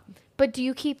clean them up. But do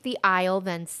you keep the aisle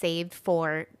then saved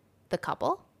for the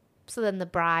couple? So then the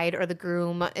bride or the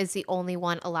groom is the only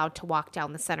one allowed to walk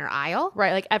down the center aisle?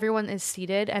 Right. Like everyone is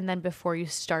seated, and then before you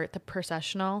start the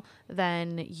processional,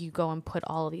 then you go and put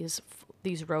all of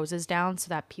these roses down so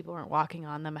that people aren't walking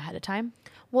on them ahead of time.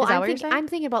 Well, Is that what you're saying? I'm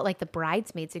thinking about like the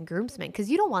bridesmaids and groomsmen,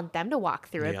 because you don't want them to walk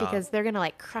through it because they're going to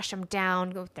like crush them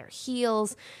down, go with their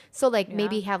heels. So like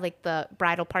maybe have like the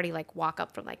bridal party like walk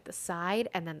up from like the side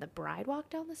and then the bride walk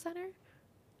down the center.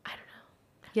 I don't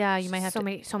know. Yeah, you might have so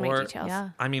many details.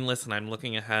 Yeah. I mean, listen, I'm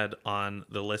looking ahead on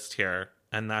the list here,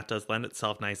 and that does lend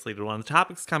itself nicely to one of the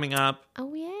topics coming up.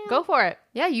 Oh yeah. Go for it.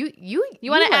 Yeah, you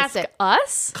want to list ask it.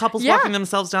 us? Couples walking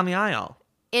themselves down the aisle.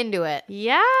 Into it.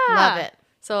 Yeah. Love it.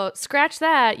 So scratch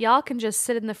that. Y'all can just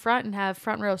sit in the front and have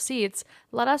front row seats.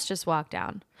 Let us just walk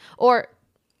down. Or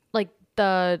like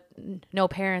the no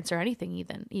parents or anything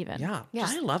even. Yeah.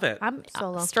 I love it. I'm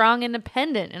Solo. strong,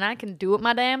 independent, and I can do it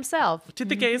my damn self. Did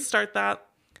the gays start that?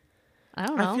 I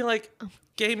don't know. I feel like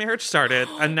gay marriage started,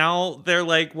 and now they're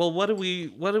like, well, what do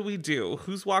we do?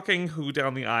 Who's walking who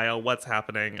down the aisle? What's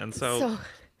happening? And so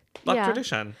buck yeah.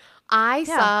 tradition. I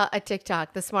saw a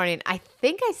TikTok this morning. I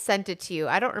think I sent it to you.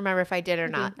 I don't remember if I did or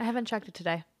not. I haven't checked it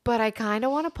today. But I kind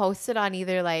of want to post it on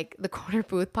either like the Corner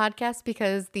Booth podcast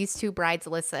because these two brides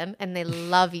listen and they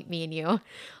love me and you.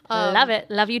 Love it.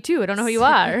 Love you too. I don't know who you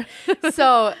are.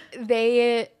 So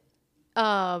they,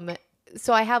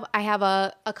 so I have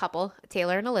a couple,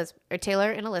 Taylor and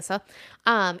Alyssa,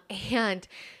 and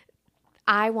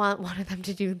I want one of them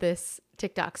to do this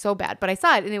TikTok so bad, but I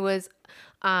saw it and it was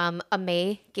a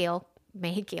May Gale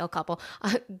couple,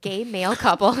 a gay male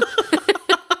couple.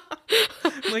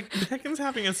 Like, Megan's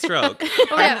having a stroke.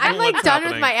 I'm like done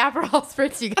with my Aperol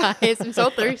spritz, you guys. I'm so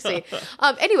thirsty.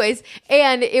 Anyways,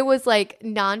 and it was like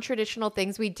non-traditional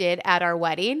things we did at our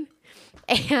wedding.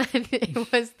 And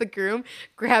it was the groom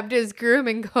grabbed his groom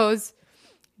and goes,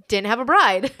 didn't have a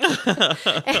bride.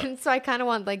 And so I kind of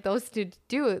want like those to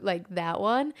do it like that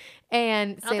one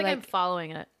and I don't say think like I'm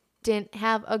following it. didn't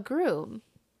have a groom.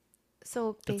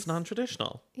 So It's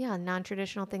non-traditional. yeah,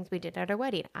 non-traditional things we did at our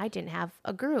wedding. I didn't have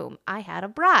a groom. I had a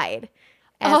bride.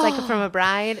 As like from a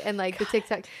bride and like the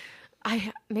TikTok.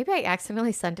 Maybe I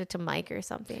accidentally sent it to Mike or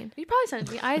something. You probably sent it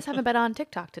to me. I just haven't been on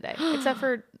TikTok today, except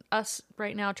for us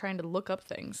right now trying to look up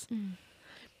things.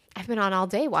 I've been on all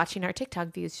day watching our TikTok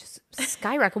views just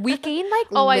skyrocket. We gained like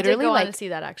Oh, I did literally go on like to see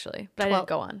that actually, but I 12 didn't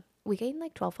go on. we gained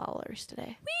like 12 followers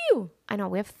today. Woo! I know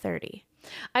we have 30.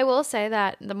 I will say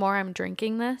that the more I'm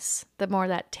drinking this, the more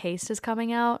that taste is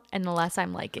coming out, and the less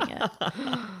I'm liking it.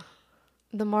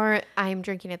 The more I'm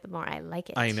drinking it, the more I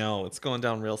like it. I know. It's going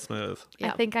down real smooth.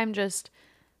 Yeah. I think I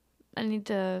need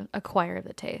to acquire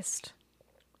the taste.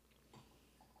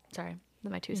 Sorry,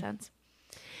 my 2 cents.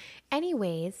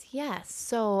 Anyways, yes.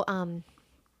 So,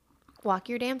 walk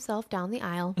your damn self down the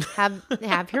aisle.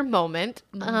 Have your moment.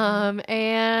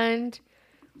 And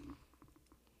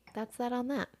that's that on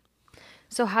that.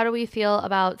 So how do we feel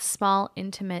about small,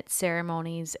 intimate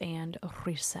ceremonies and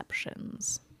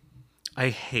receptions? I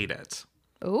hate it.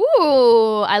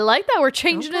 Ooh, I like that. We're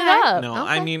changing it up. No,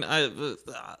 Okay.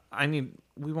 I mean,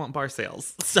 we want bar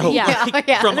sales. So Yeah. like,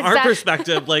 Yeah, from our exactly.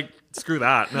 perspective, like, screw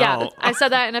that. No. Yeah, I said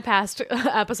that in a past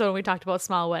episode when we talked about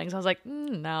small weddings. I was like,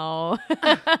 no.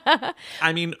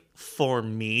 I mean, for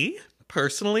me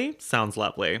personally, sounds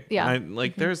lovely. Yeah.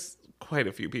 There's quite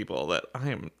a few people that I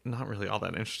am not really all that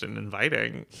interested in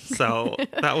inviting. So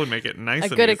that would make it nice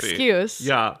and A good easy. excuse.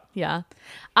 Yeah. Yeah.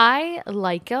 I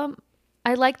like them.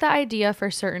 I like the idea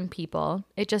for certain people.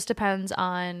 It just depends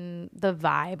on the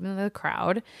vibe and the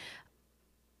crowd.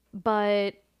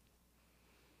 But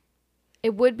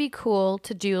it would be cool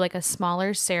to do like a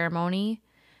smaller ceremony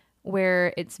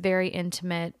where it's very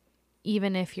intimate,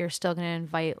 even if you're still going to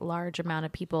invite large amount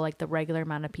of people, like the regular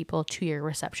amount of people, to your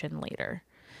reception later.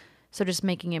 So just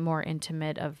making it more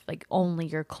intimate of like only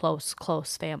your close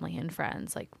family and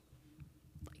friends. Like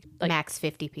Max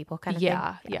 50 people kind of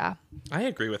yeah, thing. yeah. I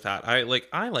agree with that. I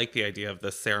like the idea of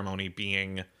the ceremony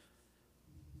being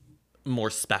more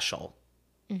special.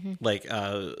 Mm-hmm. Like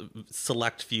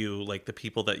select few, like the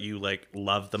people that you like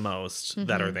love the most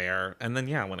that are there. And then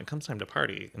when it comes time to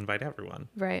party, invite everyone.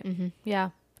 Right. Yeah.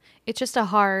 It's just a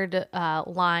hard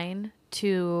line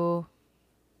to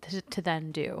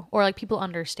then do, or like people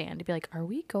understand to be like, are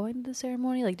we going to the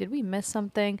ceremony? Like, did we miss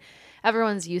something?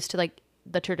 Everyone's used to like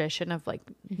the tradition of like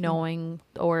knowing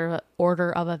or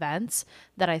order of events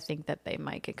that I think that they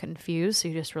might get confused. So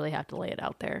you just really have to lay it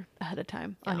out there ahead of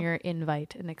time on your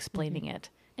invite and explaining it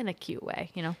in a cute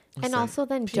way, you know? And Listen, also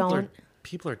then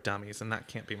people are dummies, and that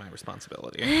can't be my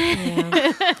responsibility.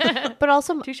 but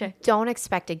also Touché. don't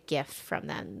expect a gift from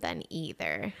them then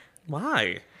either.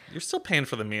 Why? You're still paying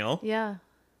for the meal. Yeah.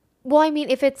 Well, I mean,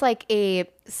 if it's like if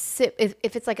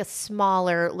it's like a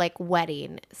smaller like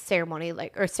wedding ceremony,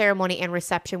 like or ceremony and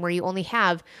reception where you only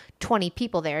have 20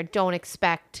 people there, don't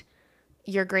expect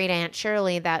your great aunt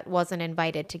Shirley that wasn't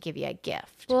invited to give you a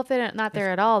gift. Well, if they're not there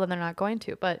at all, then they're not going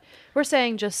to. But we're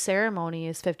saying just ceremony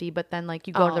is 50, but then like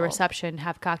you go to the reception,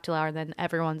 have cocktail hour, and then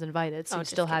everyone's invited. So you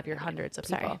still have your hundreds of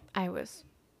people. Sorry, I was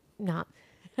not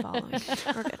following.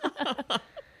 We're good.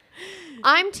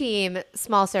 I'm team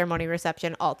small ceremony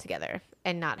reception altogether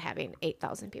and not having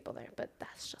 8,000 people there, but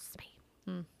that's just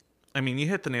me. I mean, you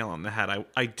hit the nail on the head.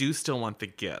 I do still want the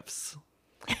gifts.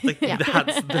 Like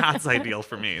that's ideal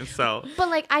for me. So, But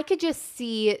like I could just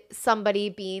see somebody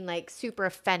being like super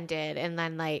offended and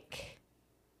then like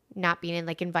not being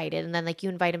like invited, and then like you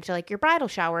invite them to like your bridal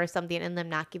shower or something and them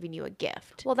not giving you a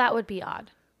gift. Well, that would be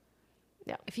odd.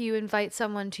 Yeah. If you invite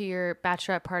someone to your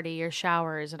bachelorette party, your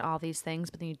showers, and all these things,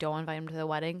 but then you don't invite them to the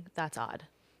wedding, that's odd.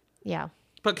 Yeah.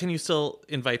 but can you still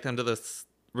invite them to this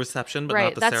reception, but Right.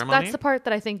 not the That's ceremony? that's the part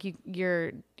that I think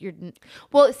you're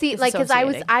Well, see, like, because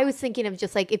Disassociating. I was thinking of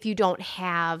just like if you don't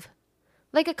have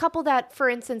Like a couple that, for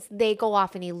instance, they go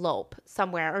off and elope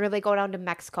somewhere, or they go down to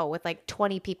Mexico with like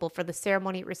 20 people for the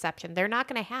ceremony reception. They're not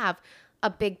going to have a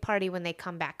big party when they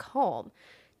come back home.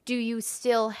 Do you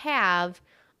still have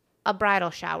a bridal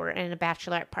shower and a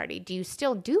bachelorette party? Do you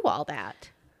still do all that?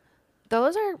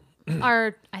 Those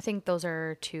are I think those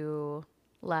are two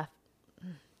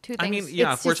things. I mean,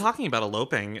 yeah, if we're talking about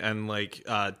eloping and like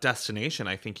destination,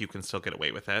 I think you can still get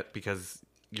away with it because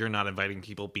you're not inviting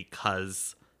people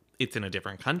because it's in a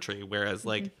different country. Whereas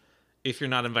like if you're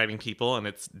not inviting people and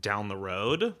it's down the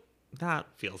road, that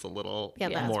feels a little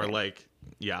more like,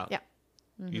 you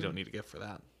don't need a gift for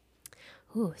that.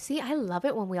 Ooh, see, I love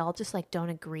it when we all just like don't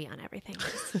agree on everything.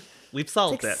 We've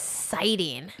solved it.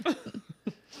 Exciting.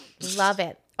 Love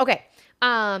it. Okay.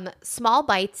 Small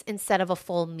bites instead of a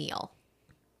full meal.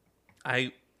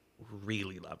 I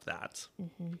really love that.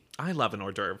 I love an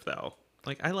hors d'oeuvre though.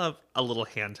 Like I love a little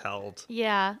handheld.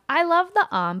 Yeah, I love the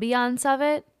ambiance of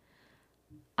it.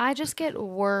 I just get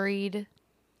worried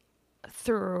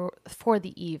for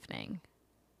the evening.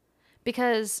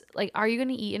 Because like, are you going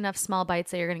to eat enough small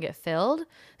bites that you're going to get filled?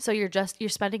 So you're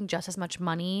spending just as much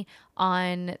money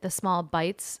on the small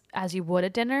bites as you would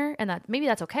at dinner, and maybe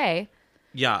that's okay.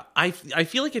 Yeah, I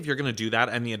feel like if you're going to do that,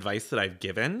 and the advice that I've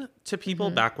given to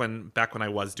people back when I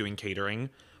was doing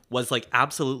catering was like,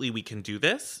 absolutely, we can do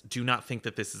this. Do not think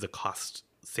that this is a cost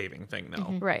saving thing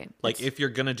though. Right. Like if you're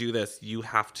going to do this, you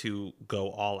have to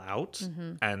go all out,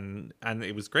 and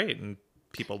it was great and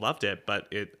people loved it, but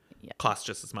it cost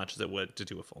just as much as it would to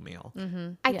do a full meal.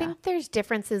 I think there's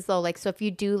differences though. Like, so if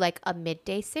you do like a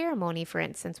midday ceremony, for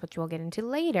instance, which we'll get into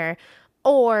later,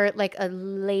 or like a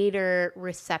later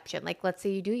reception, like let's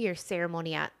say you do your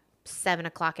ceremony at 7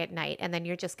 o'clock at night, and then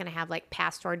you're just going to have like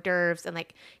past hors d'oeuvres and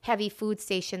like heavy food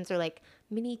stations or like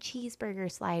mini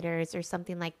cheeseburger sliders or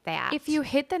something like that. If you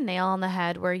hit the nail on the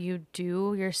head where you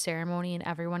do your ceremony and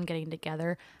everyone getting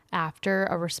together after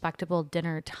a respectable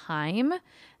dinner time,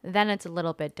 then it's a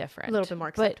little bit different. A little bit more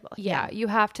acceptable. But yeah, you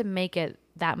have to make it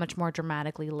that much more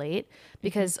dramatically late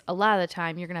because a lot of the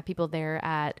time you're going to have people there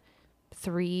at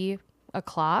 3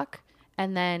 o'clock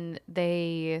and then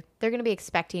they're going to be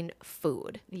expecting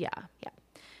food.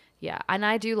 Yeah, and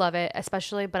I do love it,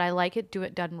 especially, but I like it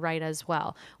done right as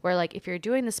well. Where like if you're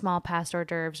doing the small past hors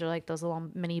d'oeuvres or like those little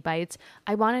mini bites,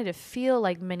 I want it to feel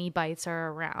like mini bites are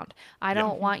around. I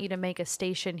don't want you to make a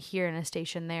station here and a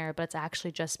station there, but it's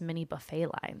actually just mini buffet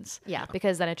lines. Yeah,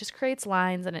 because then it just creates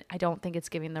lines, and I don't think it's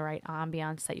giving the right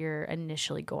ambiance that you're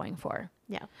initially going for.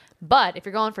 Yeah, but if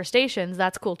you're going for stations,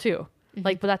 that's cool too.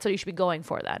 Like, but that's what you should be going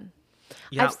for then.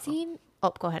 Yeah. I've seen.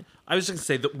 Oh, go ahead. I was just gonna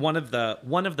say that one of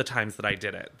the times that I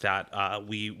did it, that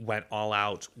we went all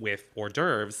out with hors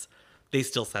d'oeuvres, they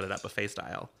still set it up buffet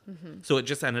style. So it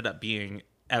just ended up being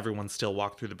everyone still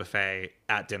walked through the buffet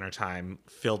at dinner time,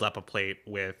 filled up a plate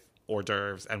with hors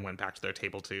d'oeuvres, and went back to their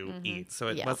table to eat. So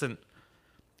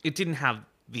it didn't have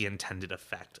the intended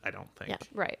effect, I don't think. Yeah.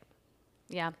 Right.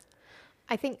 Yeah.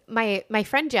 I think my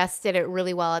friend Jess did it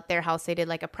really well at their house. They did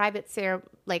like a private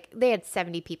like they had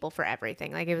 70 people for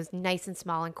everything. Like it was nice and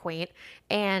small and quaint.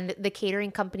 And the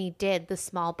catering company did the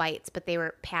small bites, but they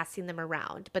were passing them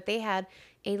around. But they had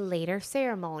a later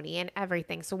ceremony and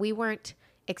everything. So we weren't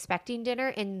expecting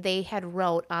dinner, and they had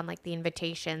wrote on like the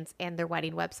invitations and their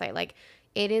wedding website, like,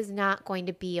 it is not going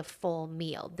to be a full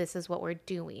meal. This is what we're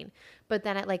doing. But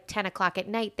then at like 10 o'clock at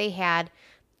night, they had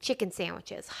chicken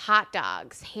sandwiches, hot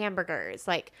dogs, hamburgers,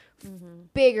 like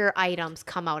bigger items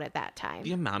come out at that time.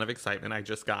 The amount of excitement I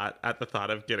just got at the thought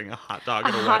of getting a hot dog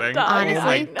at a wedding.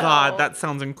 Honestly, oh my God, that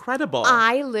sounds incredible.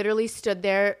 I literally stood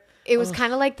there. It was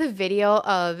kind of like the video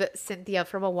of Cynthia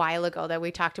from a while ago that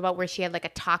we talked about, where she had like a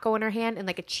taco in her hand and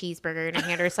like a cheeseburger in her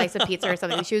hand, or a slice of pizza or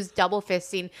something. She was double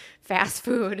fisting fast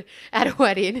food at a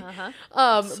wedding.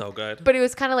 So good. But it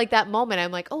was kind of like that moment.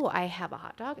 I'm like, oh, I have a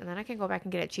hot dog, and then I can go back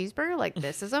and get a cheeseburger. Like,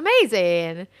 this is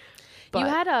amazing. But, you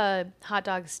had a hot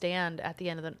dog stand at the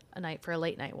end of the night for a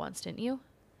late night once, didn't you?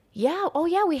 Yeah. Oh,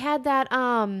 yeah. We had that.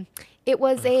 It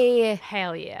was a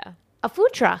food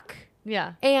truck.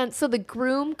 Yeah. And so the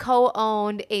groom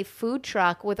co-owned a food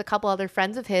truck with a couple other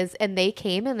friends of his, and they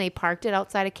came and they parked it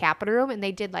outside of Capita Room, and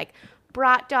they did like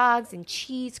brat dogs and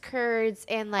cheese curds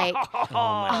and like oh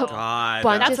my God.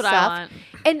 bunch That's of what stuff. I want.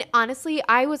 And honestly,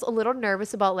 I was a little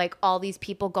nervous about like all these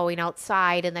people going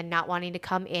outside and then not wanting to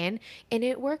come in, and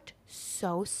it worked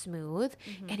so smooth,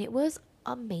 and it was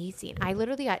amazing. I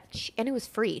literally got, and it was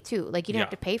free too. Like, you didn't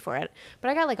have to pay for it. But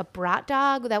I got like a brat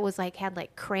dog that was like, had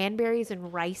like cranberries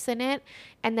and rice in it.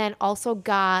 And then also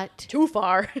got Too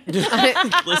far.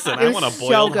 Listen, I want a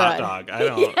boiled hot good. dog. I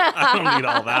don't need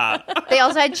all that. They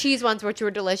also had cheese ones, which were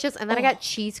delicious. And then I got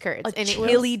cheese curds. A and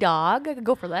chili dog. I could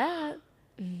go for that.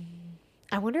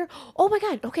 I wonder. Oh my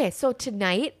God. Okay. So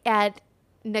tonight at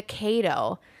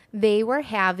Nakado, they were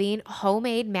having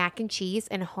homemade mac and cheese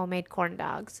and homemade corn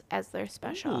dogs as their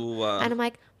special. Ooh, and I'm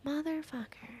like, motherfucker.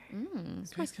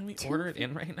 Guys, can we order it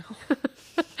in right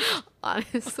now?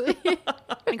 Honestly.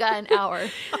 We got an hour.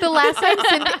 The last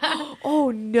time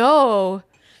oh no.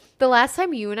 The last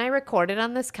time you and I recorded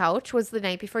on this couch was the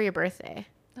night before your birthday.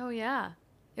 Oh, yeah.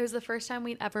 It was the first time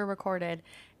we'd ever recorded.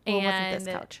 Well, it and wasn't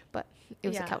this couch, but it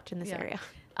was a couch in this area.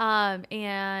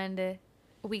 And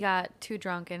we got too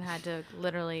drunk and had to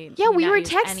literally Yeah, we not were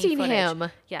use any texting footage.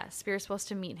 him. Yes, we were supposed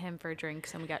to meet him for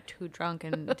drinks, and we got too drunk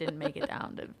and didn't make it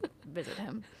down to visit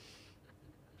him.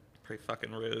 Pretty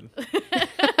fucking rude.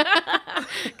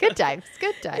 Good times.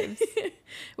 Good times.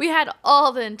 We had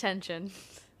all the intention.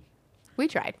 We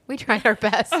tried. We tried our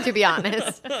best, to be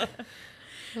honest.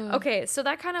 Okay, so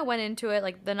that kind of went into it.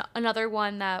 Like another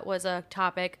one that was a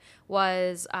topic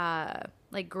was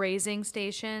like grazing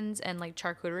stations and like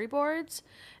charcuterie boards,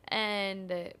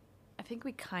 and I think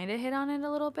we kind of hit on it a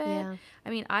little bit. Yeah. I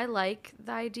mean, I like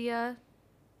the idea.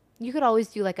 You could always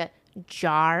do like a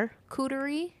jar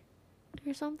cooterie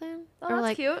or something. Oh, or that's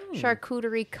like cute.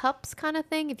 charcuterie cups kind of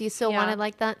thing if you still Yeah. wanted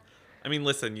like that. I mean,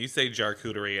 listen, you say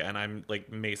charcuterie, and I'm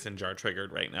like mason jar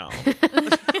triggered right now.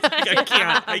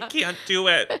 I can't do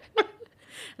it.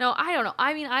 No, I don't know.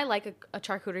 I mean, I like a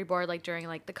charcuterie board like during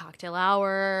like the cocktail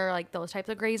hour, like those types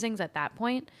of grazings at that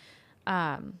point.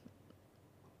 I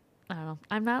don't know.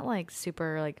 I'm not like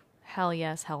super like hell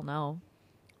yes, hell no.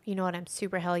 You know what I'm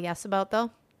super hell yes about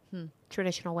though?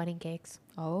 Traditional wedding cakes.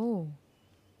 Oh.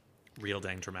 Real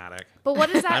dang dramatic. But what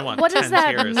does I that want what does 10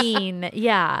 that tears. mean?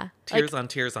 Yeah. Tears Like, on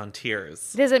tears on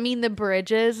tears. does it mean the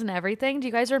bridges and everything? Do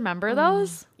you guys remember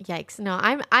those? Yikes. No,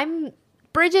 I'm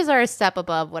bridges are a step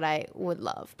above what I would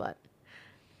love, but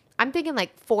I'm thinking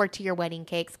like 4-tier wedding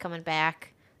cakes coming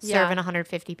back, Yeah. serving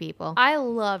 150 people. I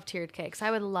love tiered cakes. I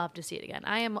would love to see it again.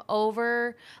 I am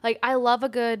over like I love a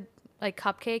good like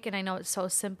cupcake, and I know it's so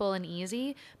simple and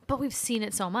easy, but we've seen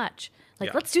it so much. Like,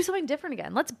 Yeah. let's do something different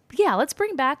again. Let's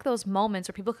bring back those moments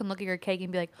where people can look at your cake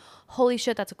and be like, holy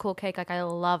shit, that's a cool cake. Like, I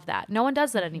love that. No one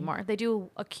does that anymore. They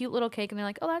do a cute little cake and they're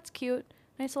like, oh, that's cute.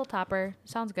 Nice little topper.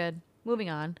 Sounds good. Moving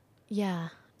on. Yeah.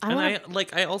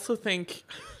 I also think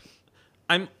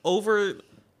I'm over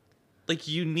like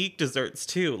unique desserts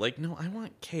too. Like, no, I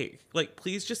want cake. Like,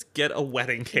 please just get a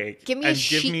wedding cake. Give me a and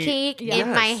sheet cake in Yes.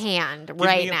 my hand Give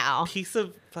right me a now. piece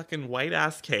of fucking white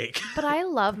ass cake. But I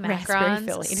love Raspberry macarons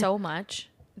filling. so much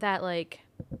that, like,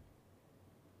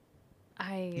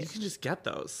 You can just get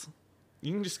those.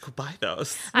 You can just go buy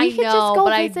those. I We should just know, go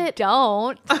but visit- I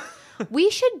don't. We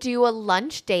should do a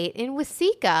lunch date in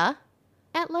Wasika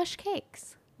at Lush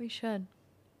Cakes. We should.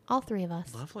 All 3 of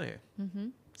us. Lovely.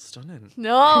 Stunning.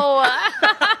 No.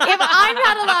 If I'm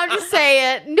not allowed to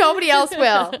say it, nobody else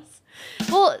will.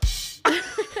 Well,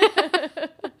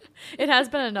 it has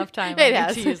been enough time. It I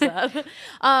has. need to use that.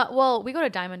 Well, we go to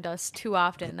Diamond Dust too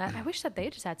often. I wish that they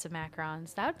just had some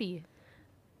macarons. That would be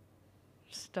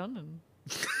stunning.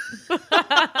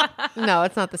 No,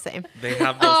 it's not the same. They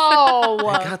have those. Oh,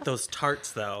 They got those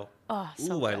tarts though. oh,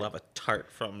 so Ooh, I good. love a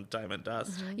tart from Diamond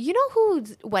Dust. You know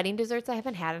whose wedding desserts I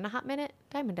haven't had in a hot minute?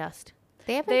 Diamond Dust.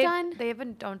 They haven't done. They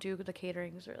even don't do the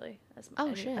caterings really as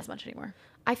much anymore.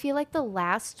 I feel like the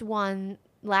last time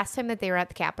that they were at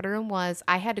the Capitol Room was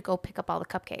I had to go pick up all the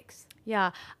cupcakes.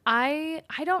 Yeah, I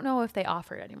don't know if they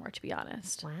offer it anymore, to be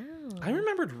honest. Wow. I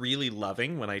remembered really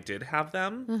loving when I did have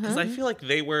them because I feel like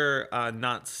they were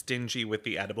not stingy with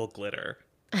the edible glitter.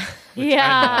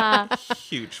 Yeah, I'm a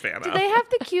huge fan of. do they have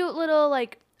the cute little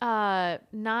like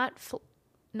not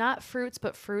fruits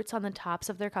but fruits on the tops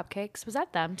of their cupcakes? Was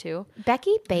that them too?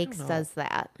 Becky Bakes does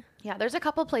that. Yeah, there's a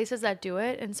couple places that do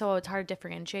it, and so it's hard to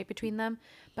differentiate between them.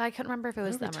 But I couldn't remember if it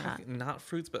was them or not. Not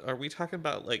fruits, but are we talking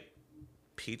about like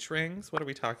peach rings? What are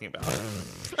we talking about?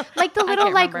 Like the little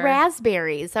can't like remember.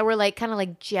 raspberries that were like kind of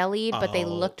like jellied, but they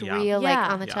Oh, looked yeah. real like Yeah.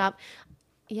 on the Yeah. top.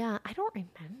 Yeah, I don't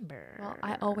remember. Well,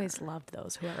 I always loved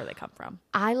those, whoever they come from.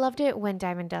 I loved it when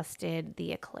Diamond Dust did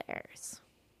the eclairs.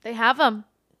 They have them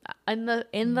in the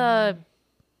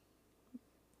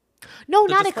No,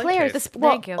 The not display eclairs. case.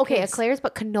 Well, Thank you, okay, case. eclairs,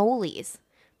 but cannolis.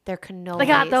 They're cannolis. They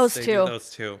got those They too. do those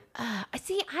too.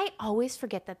 See, I always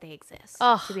forget that they exist.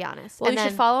 Ugh. To be honest. Well, And you then-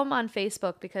 should follow them on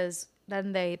Facebook because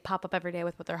then they pop up every day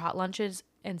with what their hot lunches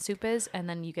and soup is, and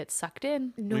then you get sucked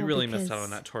in No, we really missed out because on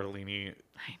that tortellini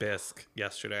bisque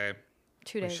yesterday.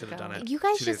 2 We days should ago. have done it. You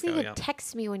guys 2 just days need ago, to yeah.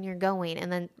 text me when you're going,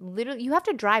 and then literally you have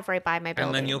to drive right by my building.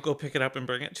 And then you'll go pick it up and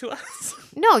bring it to us.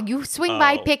 No, you swing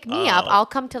by, Oh, pick me up. oh. I'll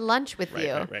come to lunch with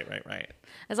you. Right.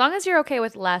 As long as you're okay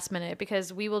with last minute,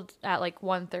 because we will at like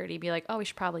 1:30 be like, oh, we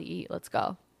should probably eat. Let's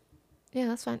go. Yeah,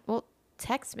 that's fine. Well,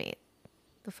 text me.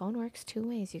 The phone works 2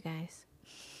 ways, you guys.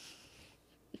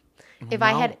 If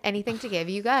I had anything to give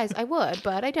you guys, I would,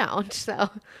 but I don't. So,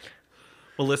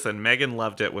 Well, listen, Megan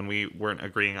loved it when we weren't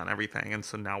agreeing on everything, and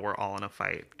so now we're all in a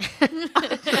fight.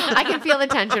 I can feel the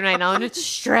tension right now, and it's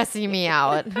stressing me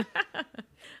out.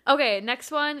 Okay,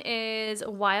 next one is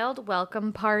wild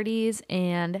welcome parties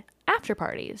and after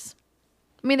parties.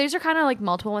 I mean, these are kind of like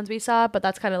multiple ones we saw, but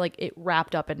that's kind of like it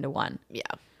wrapped up into one. Yeah.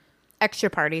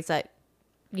 Extra parties that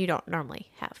you don't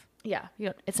normally have. Yeah,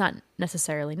 it's not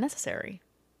necessarily necessary.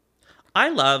 I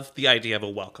love the idea of a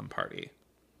welcome party.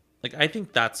 Like, I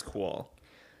think that's cool.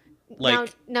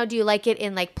 Like, now, do you like it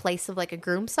in like place of like a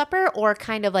groom supper, or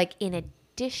kind of like in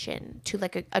addition to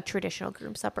like a traditional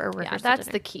groom supper? Or Yeah, that's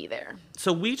the key there.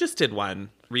 so we just did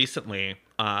one recently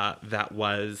that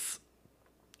was,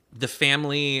 the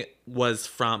family was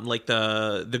from, like,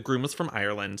 the groom was from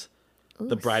Ireland. Ooh.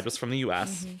 The bride was from the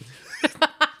U.S.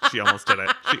 She almost did it.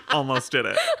 She almost did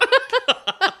it.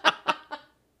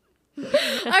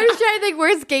 I was trying to think,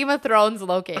 where's Game of Thrones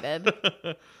located?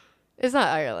 It's not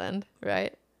Ireland,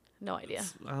 right? No idea.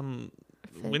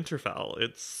 Winterfell.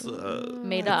 It's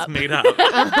Made up. It's made up.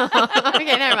 Okay,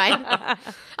 never mind.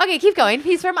 Okay, keep going.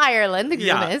 He's from Ireland. The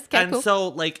groom is. Okay, and cool. so,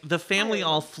 like, the family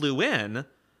all flew in,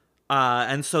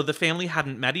 and so the family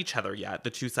hadn't met each other yet, the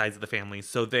two sides of the family.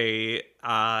 So they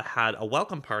had a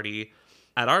welcome party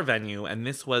at our venue, and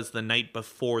this was the night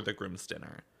before the groom's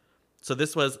dinner. So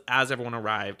this was as everyone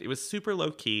arrived. It was super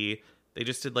low key. They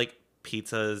just did like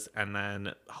pizzas and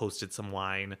then hosted some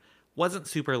wine. Wasn't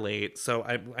super late. So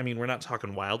I mean, we're not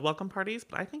talking wild welcome parties,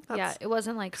 but I think that's It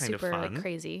wasn't like kind of super fun. like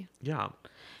crazy. Yeah.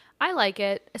 I like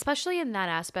it, especially in that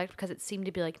aspect because it seemed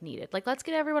to be like needed. Like, let's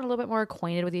get everyone a little bit more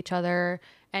acquainted with each other.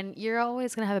 And you're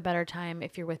always going to have a better time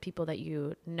if you're with people that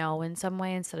you know in some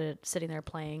way instead of sitting there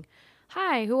playing,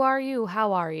 hi, who are you?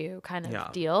 How are you? Kind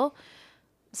of deal.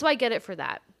 So I get it for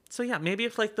that. So yeah, maybe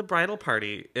if like the bridal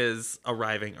party is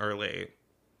arriving early,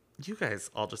 you guys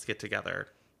all just get together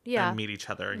and meet each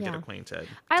other and get acquainted.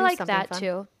 I Do like something that fun.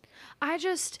 too.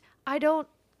 I don't,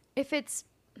 if it's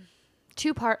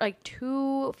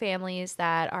two families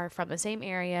that are from the same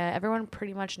area, everyone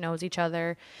pretty much knows each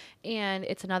other, and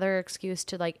it's another excuse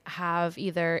to like have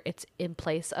either it's in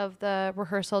place of the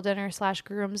rehearsal dinner /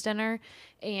 groom's dinner,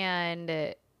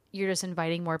 and you're just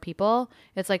inviting more people.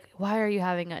 It's like, why are you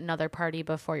having another party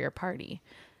before your party?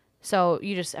 So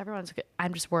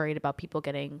I'm just worried about people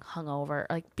getting hungover,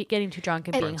 like getting too drunk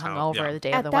and being hungover the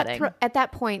day of the wedding. At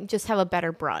that point, just have a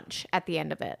better brunch at the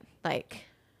end of it. Like,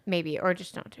 maybe, or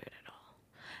just don't do it at all.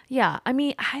 Yeah. I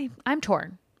mean, I'm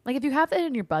torn. Like, if you have that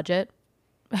in your budget,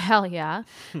 hell yeah.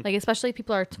 Like, especially if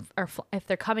people are if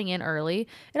they're coming in early.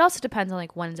 It also depends on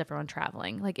like when's everyone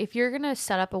traveling. Like, if you're going to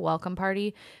set up a welcome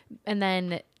party and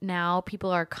then now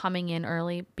people are coming in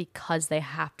early because they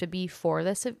have to be for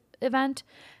this event,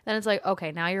 then it's like,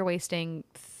 okay, now you're wasting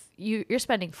you're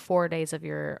spending 4 days of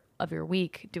your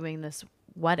week doing this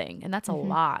wedding, and that's a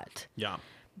lot. Yeah.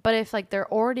 But if like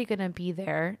they're already going to be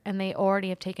there and they already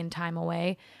have taken time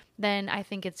away, then I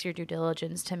think it's your due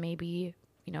diligence to maybe,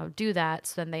 do that,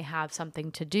 so then they have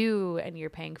something to do and you're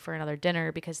paying for another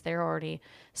dinner because they're already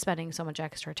spending so much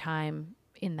extra time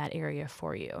in that area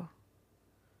for you.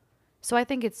 So I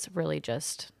think it's really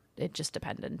just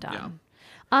dependent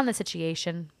on the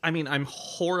situation. I mean, I'm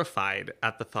horrified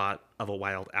at the thought of a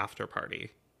wild after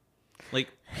party. Like,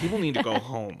 people need to go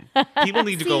home. People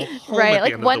need to go home. Right. At the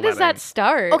Like, end when of the does that wedding.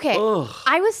 start? Okay.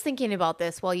 I was thinking about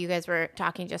this while you guys were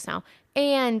talking just now.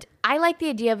 And I like the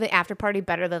idea of the after party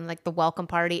better than like the welcome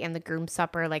party and the groom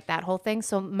supper, like that whole thing.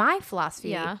 So my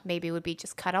philosophy maybe would be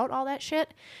just cut out all that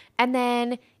shit and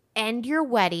then end your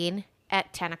wedding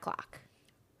at 10 o'clock.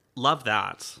 Love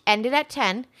that. End it at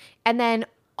 10. And then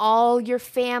all your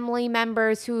family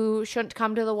members who shouldn't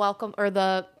come to the welcome or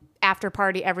the after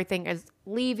party, everything is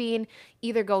leaving,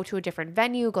 either go to a different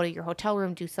venue, go to your hotel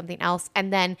room, do something else,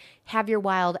 and then have your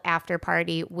wild after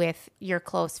party with your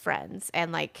close friends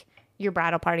and like your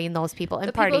bridal party and those people and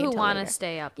The party people who want to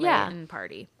stay up late and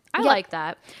party. I like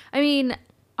that. I mean,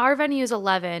 our venue is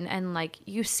 11, and like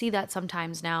you see that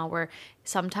sometimes now where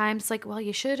sometimes like, well,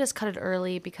 you should have just cut it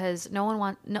early because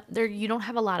you don't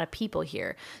have a lot of people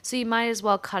here. So you might as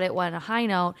well cut it on a high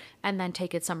note and then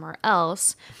take it somewhere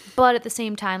else. But at the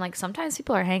same time, like sometimes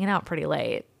people are hanging out pretty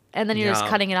late. And then you're just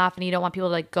cutting it off and you don't want people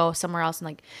to like go somewhere else. And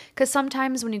like, because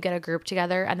sometimes when you get a group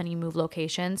together and then you move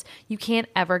locations, you can't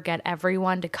ever get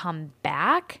everyone to come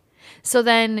back. So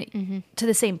then to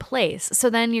the same place. So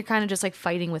then you're kind of just like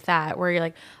fighting with that where you're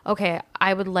like, okay,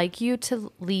 I would like you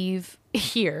to leave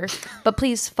here, but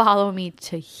please follow me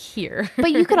to here.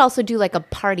 But you could also do like a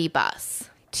party bus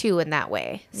too in that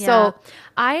way. Yeah. So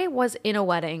I was in a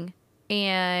wedding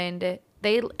and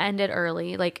they ended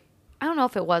early. Like, I don't know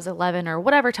if it was 11 or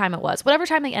whatever time it was, whatever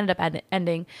time they ended up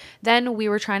ending. Then we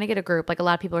were trying to get a group. Like, a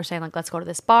lot of people were saying, like, let's go to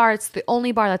this bar. It's the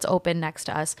only bar that's open next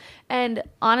to us. And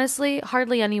honestly,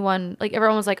 hardly anyone, like,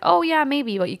 everyone was like, oh yeah,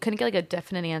 maybe, but you couldn't get like a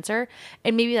definite answer.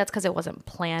 And maybe that's because it wasn't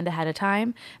planned ahead of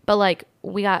time. But like,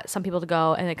 we got some people to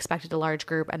go and expected a large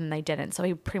group, and then they didn't. So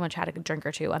we pretty much had a drink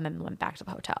or two and then went back to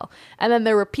the hotel. And then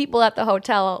there were people at the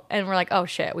hotel and we're like, oh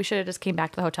shit, we should have just came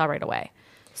back to the hotel right away.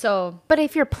 So, but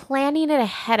if you're planning it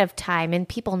ahead of time and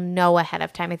people know ahead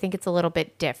of time, I think it's a little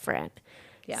bit different.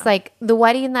 Yeah. It's like the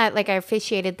wedding that like I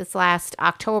officiated this last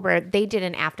October, they did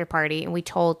an after party and we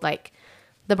told like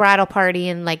the bridal party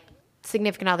and like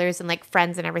significant others and like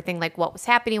friends and everything, like what was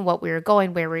happening, what we were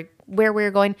going, where we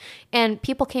were going. And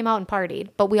people came out and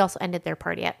partied, but we also ended their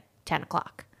party at 10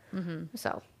 o'clock. Mm-hmm.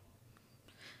 So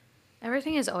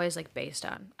everything is always like based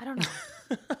on, I don't know.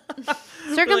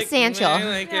 Circumstantial. Like, I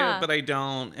like it, but I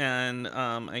don't. And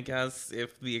I guess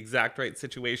if the exact right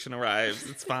situation arrives,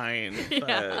 it's fine.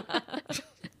 Yeah.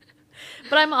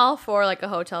 But I'm all for like a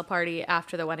hotel party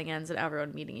after the wedding ends and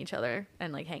everyone meeting each other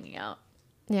and like hanging out.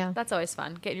 Yeah. That's always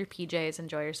fun. Get your PJs,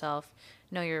 enjoy yourself.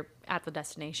 Know you're at the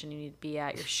destination you need to be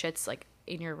at. Your shit's like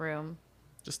in your room.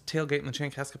 Just tailgate in the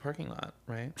Chankaska parking lot,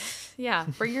 right? Yeah.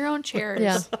 Bring your own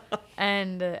chairs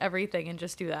and everything and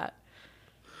just do that.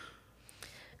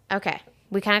 Okay.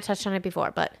 We kind of touched on it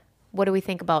before, but what do we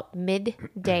think about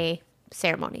midday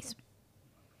ceremonies?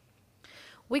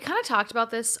 We kind of talked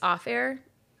about this off air,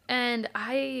 and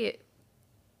I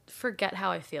forget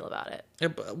how I feel about it. Yeah,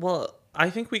 well, I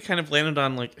think we kind of landed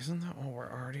on like, isn't that what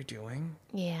we're already doing?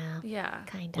 Yeah. Yeah.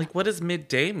 Kind of. Like, what does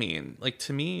midday mean? Like,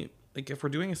 to me, like if we're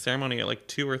doing a ceremony at like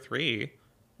 2 or 3,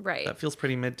 right, that feels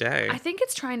pretty midday. I think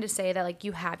it's trying to say that like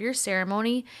you have your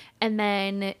ceremony and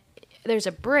then there's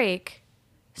a break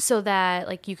so that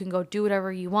like you can go do whatever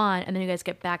you want and then you guys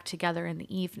get back together in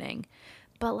the evening.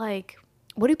 But like,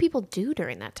 what do people do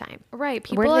during that time? Right,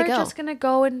 people are just gonna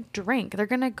go and drink. They're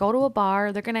gonna go to a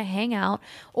bar. They're gonna hang out,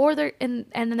 or and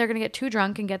then they're gonna get too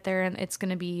drunk and get there, and it's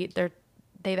gonna be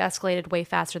they've escalated way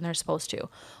faster than they're supposed to,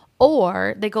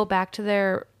 or they go back to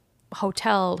their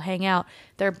hotel, hang out,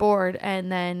 they're bored,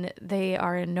 and then they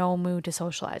are in no mood to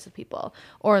socialize with people,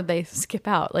 or they skip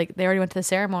out. Like, they already went to the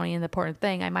ceremony, and the important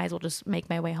thing, I might as well just make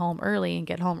my way home early and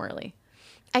get home early.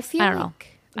 I don't know.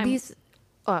 These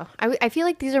I feel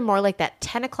like these are more like that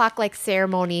 10 o'clock like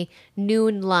ceremony,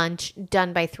 noon lunch,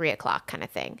 done by 3 o'clock kind of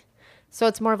thing. So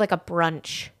it's more of like a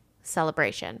brunch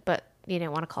celebration, but you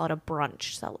didn't want to call it a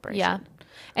brunch celebration. Yeah,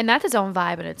 and that's its own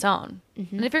vibe in its own.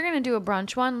 Mm-hmm. And if you're gonna do a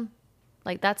brunch one,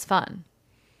 like, that's fun.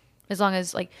 As long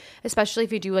as, like, especially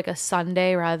if you do, like, a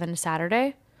Sunday rather than a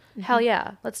Saturday. Mm-hmm. Hell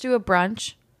yeah. Let's do a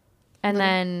brunch. And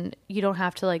then you don't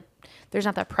have to, like, there's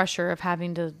not that pressure of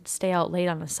having to stay out late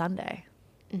on a Sunday.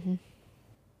 Mm-hmm.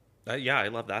 Yeah, I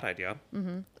love that idea.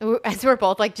 Mm-hmm. As we're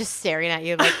both, like, just staring at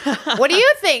you, like, what do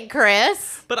you think,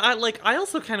 Chris? But I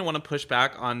also kind of want to push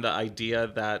back on the idea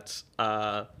that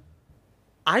I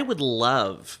would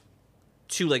love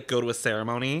to, like, go to a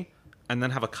ceremony and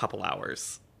then have a couple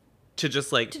hours to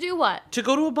just like... To do what? To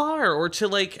go to a bar or to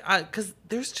like... Because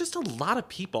there's just a lot of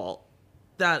people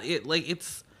that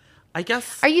it's... I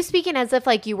guess... Are you speaking as if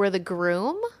like you were the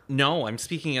groom? No, I'm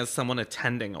speaking as someone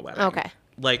attending a wedding. Okay.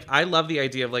 Like, I love the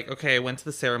idea of like, okay, I went to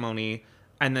the ceremony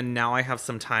and then now I have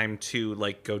some time to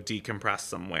like go decompress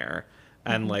somewhere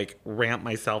and like ramp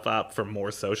myself up for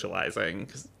more socializing.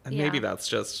 And maybe that's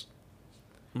just...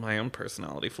 my own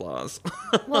personality flaws.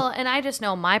 Well, and I just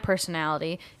know my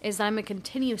personality is that I'm going to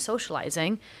continue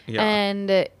socializing. Yeah.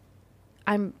 And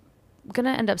I'm going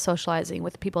to end up socializing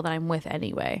with the people that I'm with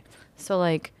anyway. So,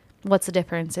 like, what's the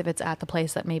difference if it's at the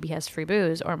place that maybe has free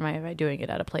booze, or am I doing it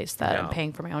at a place that I'm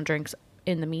paying for my own drinks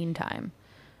in the meantime?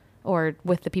 Or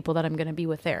with the people that I'm going to be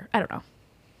with there? I don't know.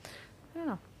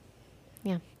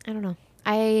 Yeah, I don't know.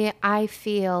 I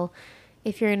feel...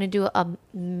 if you're going to do a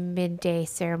midday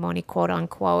ceremony, quote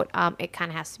unquote, it kind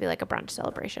of has to be like a brunch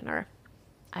celebration, or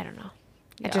I don't know.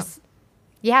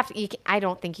 Yeah. I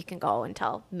don't think you can go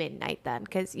until midnight then,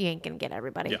 because you ain't going to get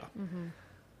everybody. Yeah. Mm-hmm.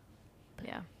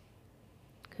 Yeah.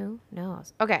 Who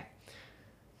knows? Okay.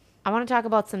 I want to talk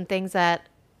about some things that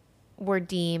were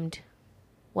deemed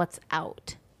what's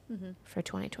out for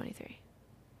 2023.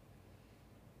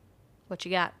 What you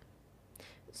got?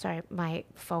 Sorry, my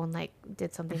phone like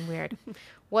did something weird.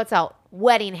 What's out?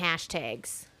 Wedding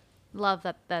hashtags. Love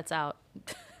that that's out.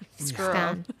 Screw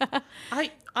 'em.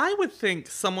 I would think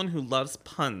someone who loves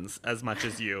puns as much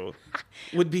as you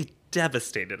would be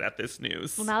devastated at this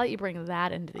news. Well, now that you bring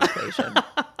that into the equation,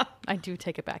 I do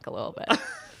take it back a little bit.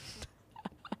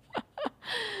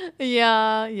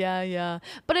 Yeah.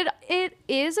 But it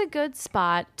is a good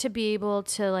spot to be able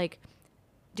to like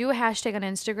do a hashtag on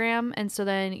Instagram, and so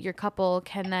then your couple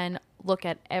can then look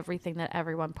at everything that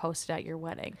everyone posted at your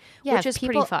wedding, which is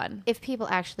pretty fun. If people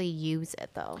actually use it,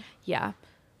 though. Yeah.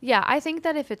 Yeah, I think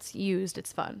that if it's used,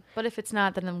 it's fun. But if it's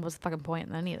not, then what's the fucking point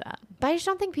in any of that? But I just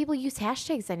don't think people use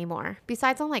hashtags anymore,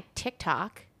 besides on like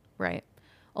TikTok. Right.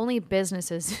 Only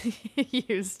businesses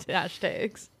used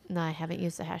hashtags. No, I haven't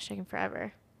used a hashtag in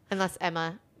forever. Unless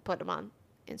Emma put them on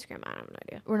Instagram. I have no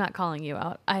idea. We're not calling you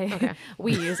out. Okay.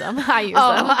 We use them. I use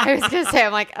them. I was going to say,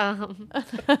 I'm like,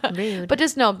 rude. But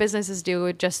just no, businesses do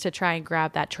it just to try and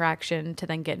grab that traction to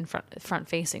then get in front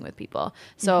facing with people.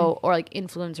 So, or like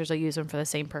influencers will use them for the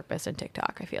same purpose in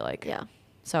TikTok, I feel like. Yeah.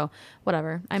 So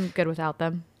whatever. I'm good without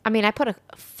them. I mean, I put a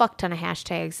fuck ton of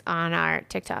hashtags on our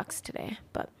TikToks today,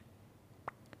 but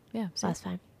Yeah. So that's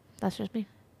fine. That's just me.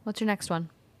 what's your next one?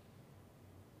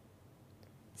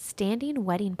 Standing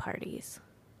wedding parties.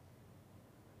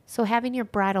 So having your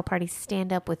bridal party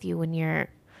stand up with you when you're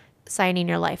signing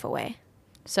your life away.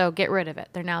 So get rid of it.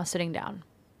 They're now sitting down.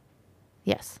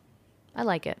 Yes. I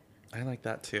like it. I like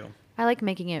that too. I like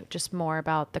making it just more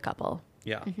about the couple.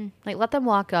 Yeah. Like let them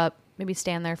walk up, maybe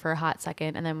stand there for a hot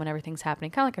second, and then when everything's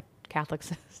happening, kind of like a Catholic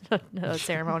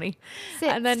ceremony. Sit,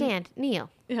 and then, stand, kneel,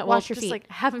 Yeah, wash your just feet. like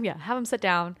have them sit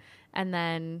down, and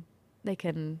then they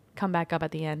can come back up at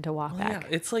the end to walk Yeah, back.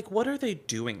 it's like, what are they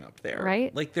doing up there?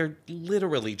 Right? Like, they're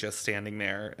literally just standing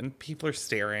there, and people are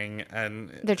staring, and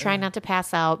They're trying not to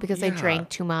pass out because they Yeah. drank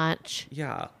too much.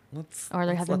 yeah, let's Or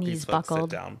they let's have the let knees these folks sit buckled.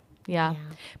 down. Yeah. Yeah.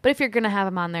 But if you're gonna have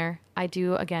them on there, I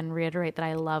do again reiterate that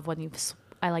I love when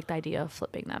I like the idea of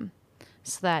flipping them,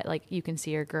 so that like you can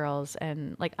see your girls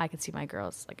and like I can see my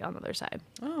girls like on the other side.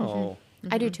 Oh,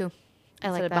 I do too. I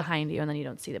Instead like of that. behind you, and then you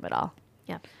don't see them at all.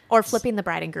 Yeah. Or flipping the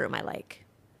bride and groom, I like.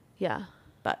 Yeah.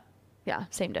 But Yeah.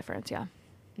 Same difference. Yeah.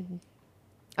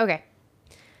 okay.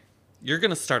 you're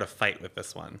gonna start a fight with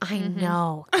this one. I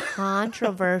know.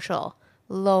 Controversial.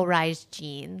 Low-rise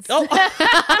jeans. Oh,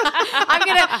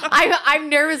 I'm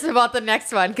nervous about the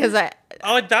next one because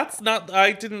oh, that's not.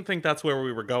 I didn't think that's where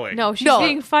we were going. No, she's No.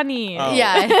 being funny. Oh.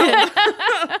 yeah.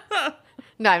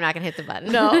 No, I'm not gonna hit the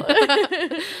button. No.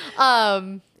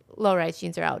 Low-rise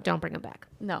jeans are out. Don't bring them back.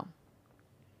 No.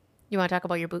 You want to talk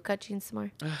about your bootcut jeans some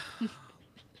more?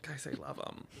 Guys, I love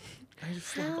them. I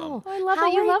just love How? them. I love How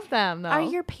that you are- love them, though. Are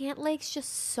your pant legs just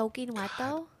soaking wet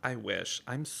though? I wish.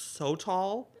 I'm so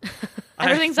tall.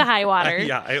 Everything's a high water.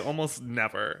 Yeah, I almost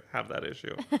never have that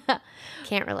issue.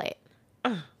 Can't relate.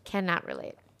 Cannot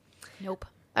relate. Nope.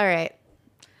 All right.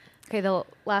 Okay, the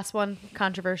last one,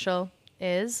 controversial,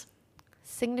 is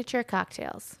Signature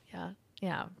cocktails.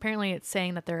 yeah. Apparently, it's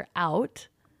saying that they're out,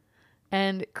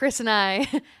 and Chris and I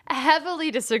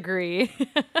heavily disagree.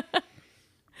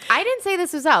 I didn't say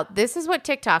this was out. This is what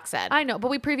TikTok said. I know, but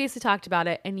we previously talked about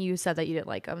it, and you said that you didn't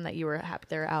like them, that you were happy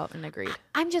they're out, and agreed.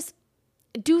 I'm just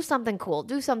do something cool,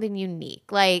 do something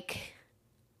unique. Like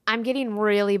I'm getting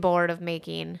really bored of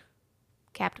making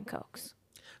Captain Cokes.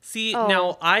 See, Oh.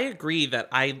 now I agree that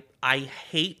I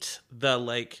hate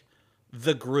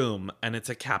the groom and it's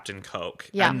a Captain Coke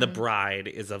Yeah. and the bride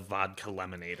is a vodka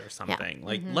lemonade or something.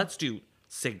 Like, let's do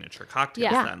signature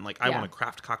cocktails Yeah. then. Like, I Yeah. want a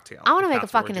craft cocktail. I want to if make a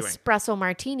that's what fucking we're doing. espresso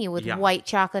martini with Yeah. white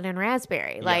chocolate and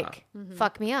raspberry. Like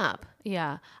fuck me up.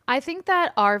 Yeah. I think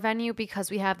that our venue,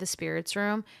 because we have the spirits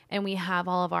room and we have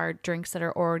all of our drinks that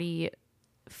are already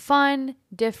fun,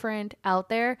 different, out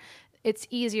there, it's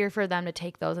easier for them to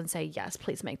take those and say, yes,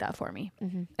 please make that for me.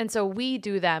 And so we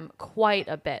do them quite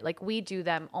a bit. Like we do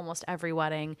them almost every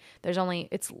wedding. There's only,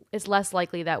 it's less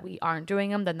likely that we aren't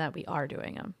doing them than that we are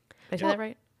doing them. Did I say that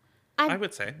right? I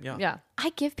would say, yeah. Yeah. I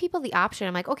give people the option.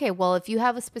 I'm like, okay, well, if you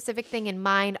have a specific thing in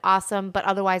mind, awesome. But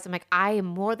otherwise, I'm like, I am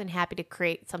more than happy to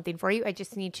create something for you. I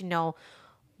just need to know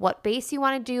what base you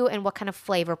want to do and what kind of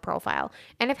flavor profile.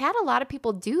 And I've had a lot of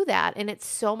people do that. And it's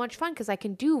so much fun because I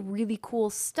can do really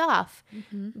cool stuff.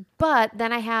 But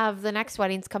then I have the next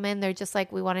weddings come in. They're just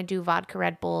like, we want to do vodka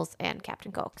Red Bulls and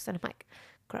Captain Cokes. And I'm like,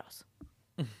 gross.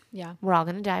 Yeah. We're all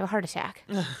going to die of a heart attack.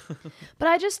 But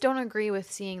I just don't agree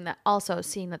with seeing that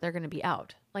they're going to be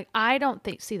out. Like I don't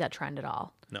see that trend at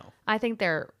all. No. I think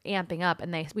they're amping up,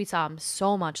 and we saw them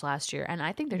so much last year, and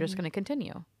I think they're just going to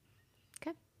continue.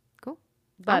 Okay, cool.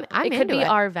 But I'm it could into be it.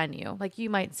 our venue. Like you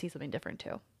might see something different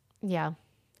too. Yeah.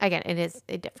 Again, it is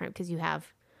different because you have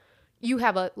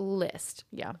a list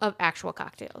Yeah. of actual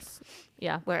cocktails,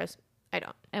 Yeah. whereas I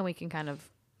don't. And we can kind of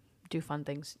do fun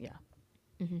things. Yeah.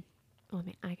 Well, I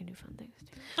mean, I can do fun things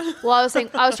too. Well, I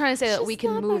was trying to say that we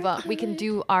can move up. We can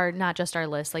do not just our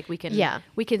list. Like we can, Yeah.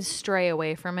 we can stray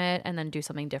away from it and then do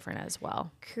something different as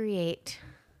well. Create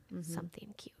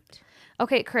something cute.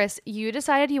 Okay, Chris, you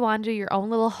decided you wanted to do your own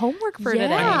little homework for today.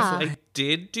 Yeah. I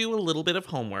did do a little bit of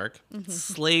homework,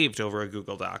 slaved over a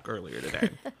Google Doc earlier today.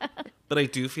 But I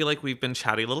do feel like we've been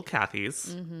chatty little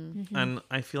Cathys, and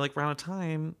I feel like we're out of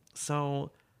time. So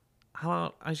how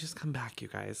about I just come back, you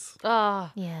guys?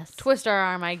 Oh, Yes. twist our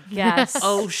arm, I guess.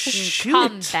 Oh, You shoot.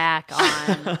 Come back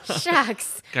on.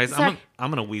 Shucks. Guys, Sorry.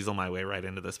 I'm going to weasel my way right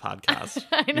into this podcast.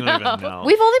 You know. don't even know.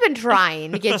 We've only been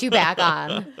trying to get you back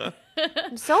on.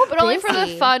 I'm so But only for the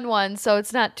busy. fun ones, so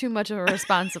it's not too much of a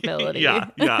responsibility. Yeah,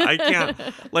 I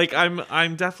can't. Like,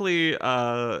 I'm definitely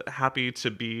happy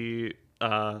to be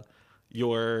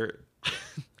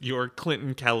your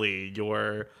Clinton Kelly,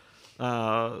 your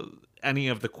any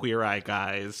of the Queer Eye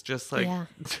guys. Just like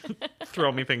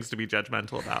throw me things to be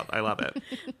judgmental about. I love it.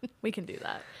 We can do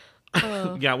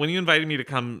that. Yeah, when you invited me to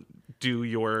come do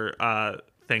your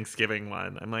Thanksgiving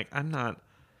one, I'm like, I'm not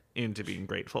into being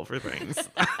grateful for things.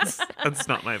 That's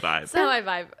not my vibe. It's not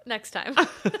my vibe. Next time.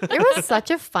 It was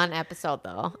such a fun episode,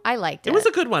 though. I liked it. It was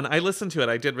a good one. I listened to it.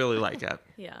 I did really like it.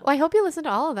 Yeah. Well, I hope you listened to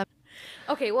all of them.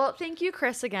 Okay, well, thank you,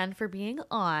 Chris, again for being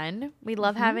on. We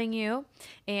love having you,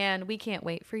 and we can't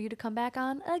wait for you to come back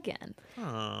on again.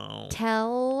 Oh.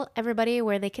 Tell everybody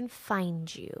where they can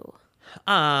find you.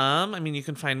 I mean, you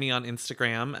can find me on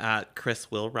Instagram at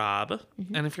ChrisWillRob.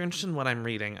 And if you're interested in what I'm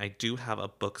reading, I do have a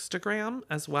bookstagram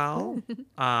as well.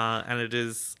 And it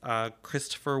is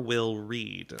Christopher Will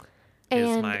Read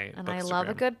is my And I bookstagram. love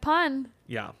a good pun.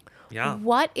 Yeah. Yeah.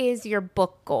 What is your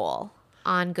book goal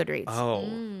on Goodreads? Oh,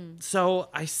 so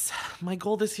my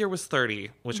goal this year was 30,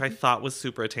 which I thought was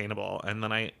super attainable. And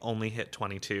then I only hit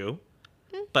 22,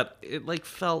 but it like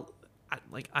felt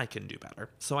like I can do better.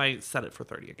 So I set it for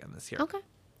 30 again this year. Okay.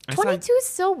 I said- 22 is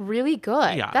still really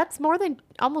good. Yeah. That's more than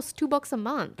almost 2 books a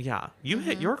month. Yeah. You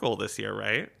hit your goal this year,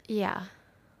 right? Yeah.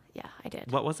 Yeah, I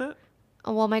did. What was it?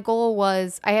 Well, my goal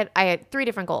was I had 3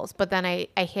 different goals, but then I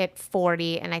hit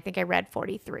 40 and I think I read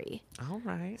 43. All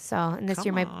right. So, and this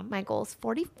year Come on. my goal is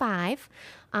 45.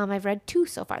 I've read 2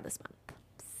 so far this month.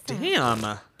 So, Damn.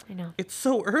 I know. It's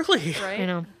so early. Right? I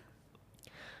know.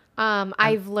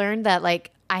 I've learned that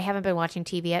like I haven't been watching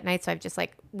TV at night, so I've just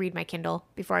like read my Kindle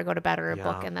before I go to bed or a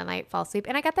book, Yeah. and then I fall asleep.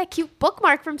 And I got that cute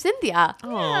bookmark from Cynthia,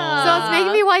 Oh. so it's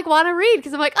making me like want to read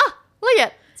because I'm like, oh, look at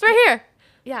it, it's right here.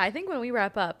 Yeah, I think when we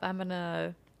wrap up, I'm going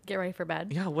to get ready for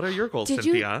bed. Yeah, what are your goals, Did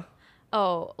you- Cynthia?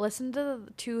 Oh, listen to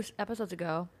the 2 episodes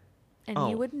ago, and Oh,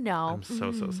 you would know. I'm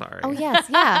so sorry. Oh yes,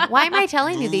 yeah. Why am I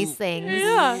telling you these things?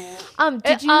 Yeah.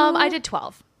 Did you? I did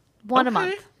 12. One a Okay.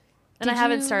 month. And I Did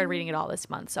haven't you- started reading it all this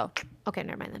month, so. Okay,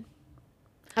 never mind then.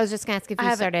 I was just gonna ask if I you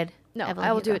haven't- started. No, Evelyn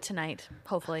I will do Hugo. it tonight,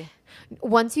 hopefully.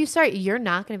 Once you start, you're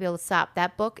not gonna be able to stop.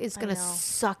 That book is gonna know.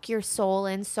 suck your soul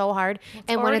in so hard.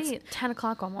 And when already 10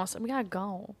 o'clock almost. We got to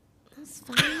go. it's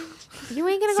fine. You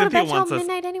ain't gonna go to Cynthia bed till wants us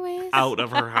midnight anyways. Out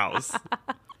of her house.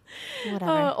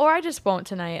 Whatever. Or I just won't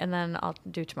tonight, and then I'll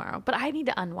do tomorrow. But I need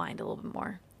to unwind a little bit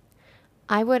more.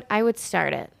 I would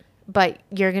start it, but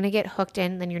you're gonna get hooked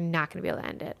in, then you're not gonna be able to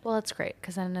end it. Well, that's great,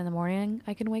 because then in the morning,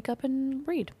 I can wake up and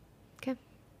read. Okay.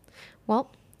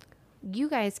 Well, you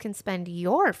guys can spend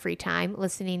your free time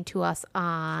listening to us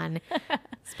on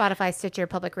Spotify, Stitcher,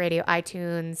 Public Radio,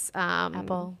 iTunes,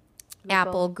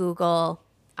 Apple, Google,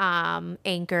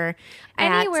 Anchor,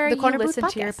 Anywhere at the you Corner Booth listen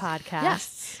to your Podcast. podcast.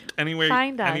 Yes.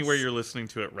 Find us. Anywhere you're listening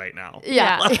to it right now.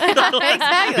 Yeah.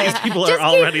 exactly. These people are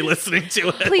already listening to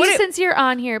it. Please, since you're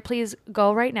on here, please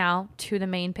go right now to the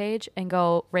main page and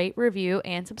go rate, review,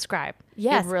 and subscribe.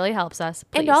 Yes. It really helps us.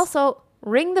 And Please. also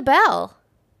ring the bell.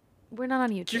 we're not on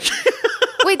YouTube.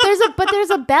 Wait, there's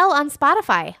a bell on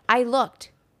Spotify. I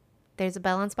looked. There's a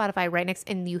bell on Spotify right next,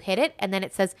 and you hit it, and then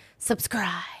it says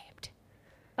subscribed.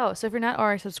 Oh, so if you're not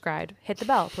already subscribed, hit the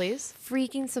bell, please.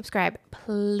 Freaking subscribe,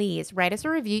 please. Write us a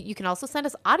review. You can also send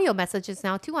us audio messages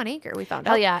now too on Anchor. We found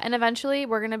Hell out. yeah. And eventually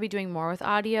we're going to be doing more with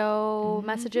audio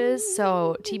messages.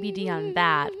 So TBD on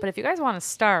that. But if you guys want to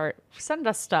start, send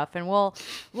us stuff and we'll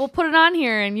put it on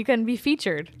here and you can be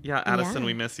featured. Yeah, Addison, Yeah.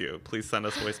 we miss you. Please send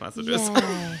us voice messages.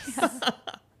 Yes.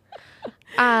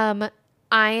 I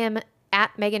am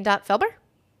at Megan.Felber.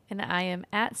 And I am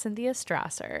at Cynthia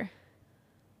Strasser.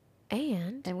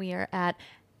 And And we are at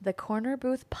the Corner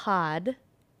Booth Pod.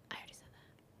 I already said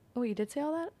that. Oh, you did say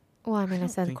all that? Well, I mean, I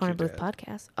said the think Corner you Booth did.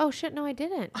 Podcast. Oh, shit. No, I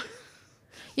didn't.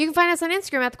 You can find us on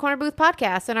Instagram at the Corner Booth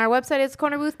Podcast. And our website is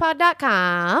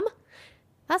cornerboothpod.com.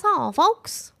 That's all,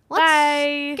 folks. Let's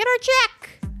Bye. get our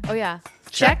check. Oh, yeah.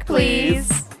 Check,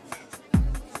 please.